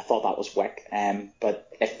 I thought that was wick.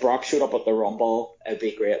 But if Brock showed up at the Rumble, it would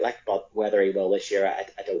be great. But whether he will this year,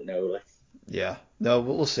 I don't know. Yeah. No,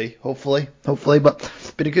 we'll see. Hopefully. But it's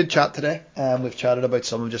been a good chat today. We've chatted about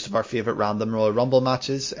some of our favourite random Royal Rumble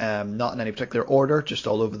matches. Not in any particular order, just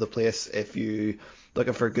all over the place. If you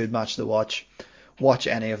looking for a good match to watch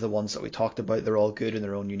any of the ones that we talked about. They're all good in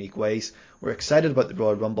their own unique ways. We're excited about the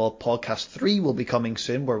Royal Rumble. Podcast 3 will be coming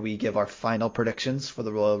soon, where we give our final predictions for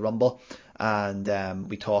the Royal Rumble, and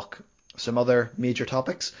we talk some other major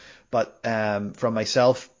topics. But from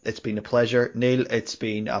myself, it's been a pleasure. Neil, it's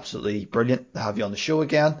been absolutely brilliant to have you on the show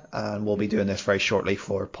again, and we'll be doing this very shortly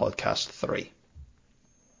for Podcast 3.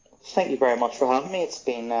 Thank you very much for having me. It's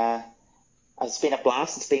been a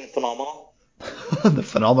blast. It's been phenomenal. The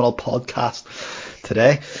phenomenal podcast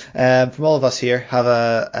today. From all of us here, have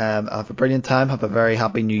a brilliant time. Have a very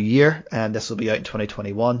happy new year, and this will be out in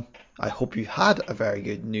 2021. I hope you had a very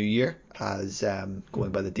good new year, as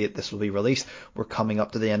going by the date this will be released. We're coming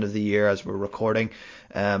up to the end of the year as we're recording.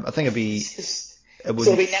 I think it'll be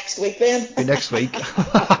next week then? Be next week.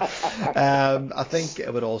 I think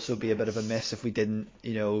it would also be a bit of a miss if we didn't,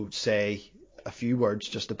 say a few words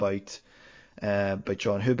just about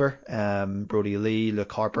John Huber, Brody Lee,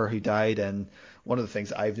 Luke Harper, who died. And one of the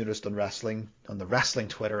things I've noticed on the wrestling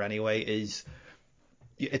Twitter anyway, is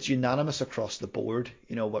it's unanimous across the board.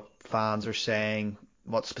 What fans are saying,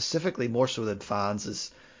 what specifically more so than fans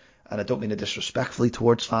is, and I don't mean it disrespectfully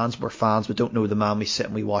towards fans, we're fans, we don't know the man we sit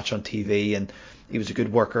and we watch on TV, and he was a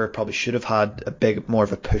good worker, probably should have had more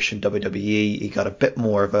of a push in WWE. He got a bit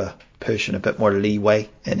more of a push and a bit more leeway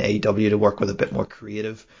in AEW to work with a bit more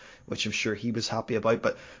creative, which I'm sure he was happy about.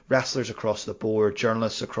 But wrestlers across the board,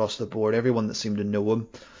 journalists across the board, everyone that seemed to know him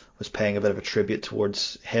was paying a bit of a tribute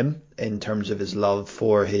towards him in terms of his love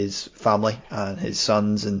for his family and his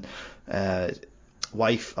sons and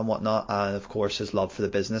wife and whatnot, and of course his love for the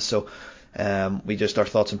business. So our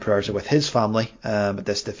thoughts and prayers are with his family at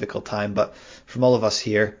this difficult time. But from all of us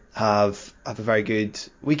here, have a very good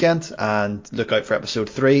weekend, and look out for episode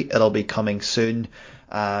 3. It'll be coming soon,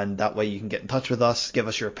 and that way you can get in touch with us, give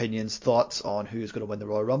us your opinions, thoughts on who's going to win the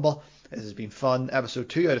Royal Rumble. This has been fun. Episode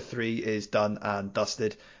 2 out of 3 is done and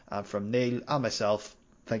dusted. And from Neil and myself,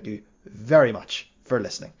 thank you very much for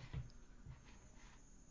listening.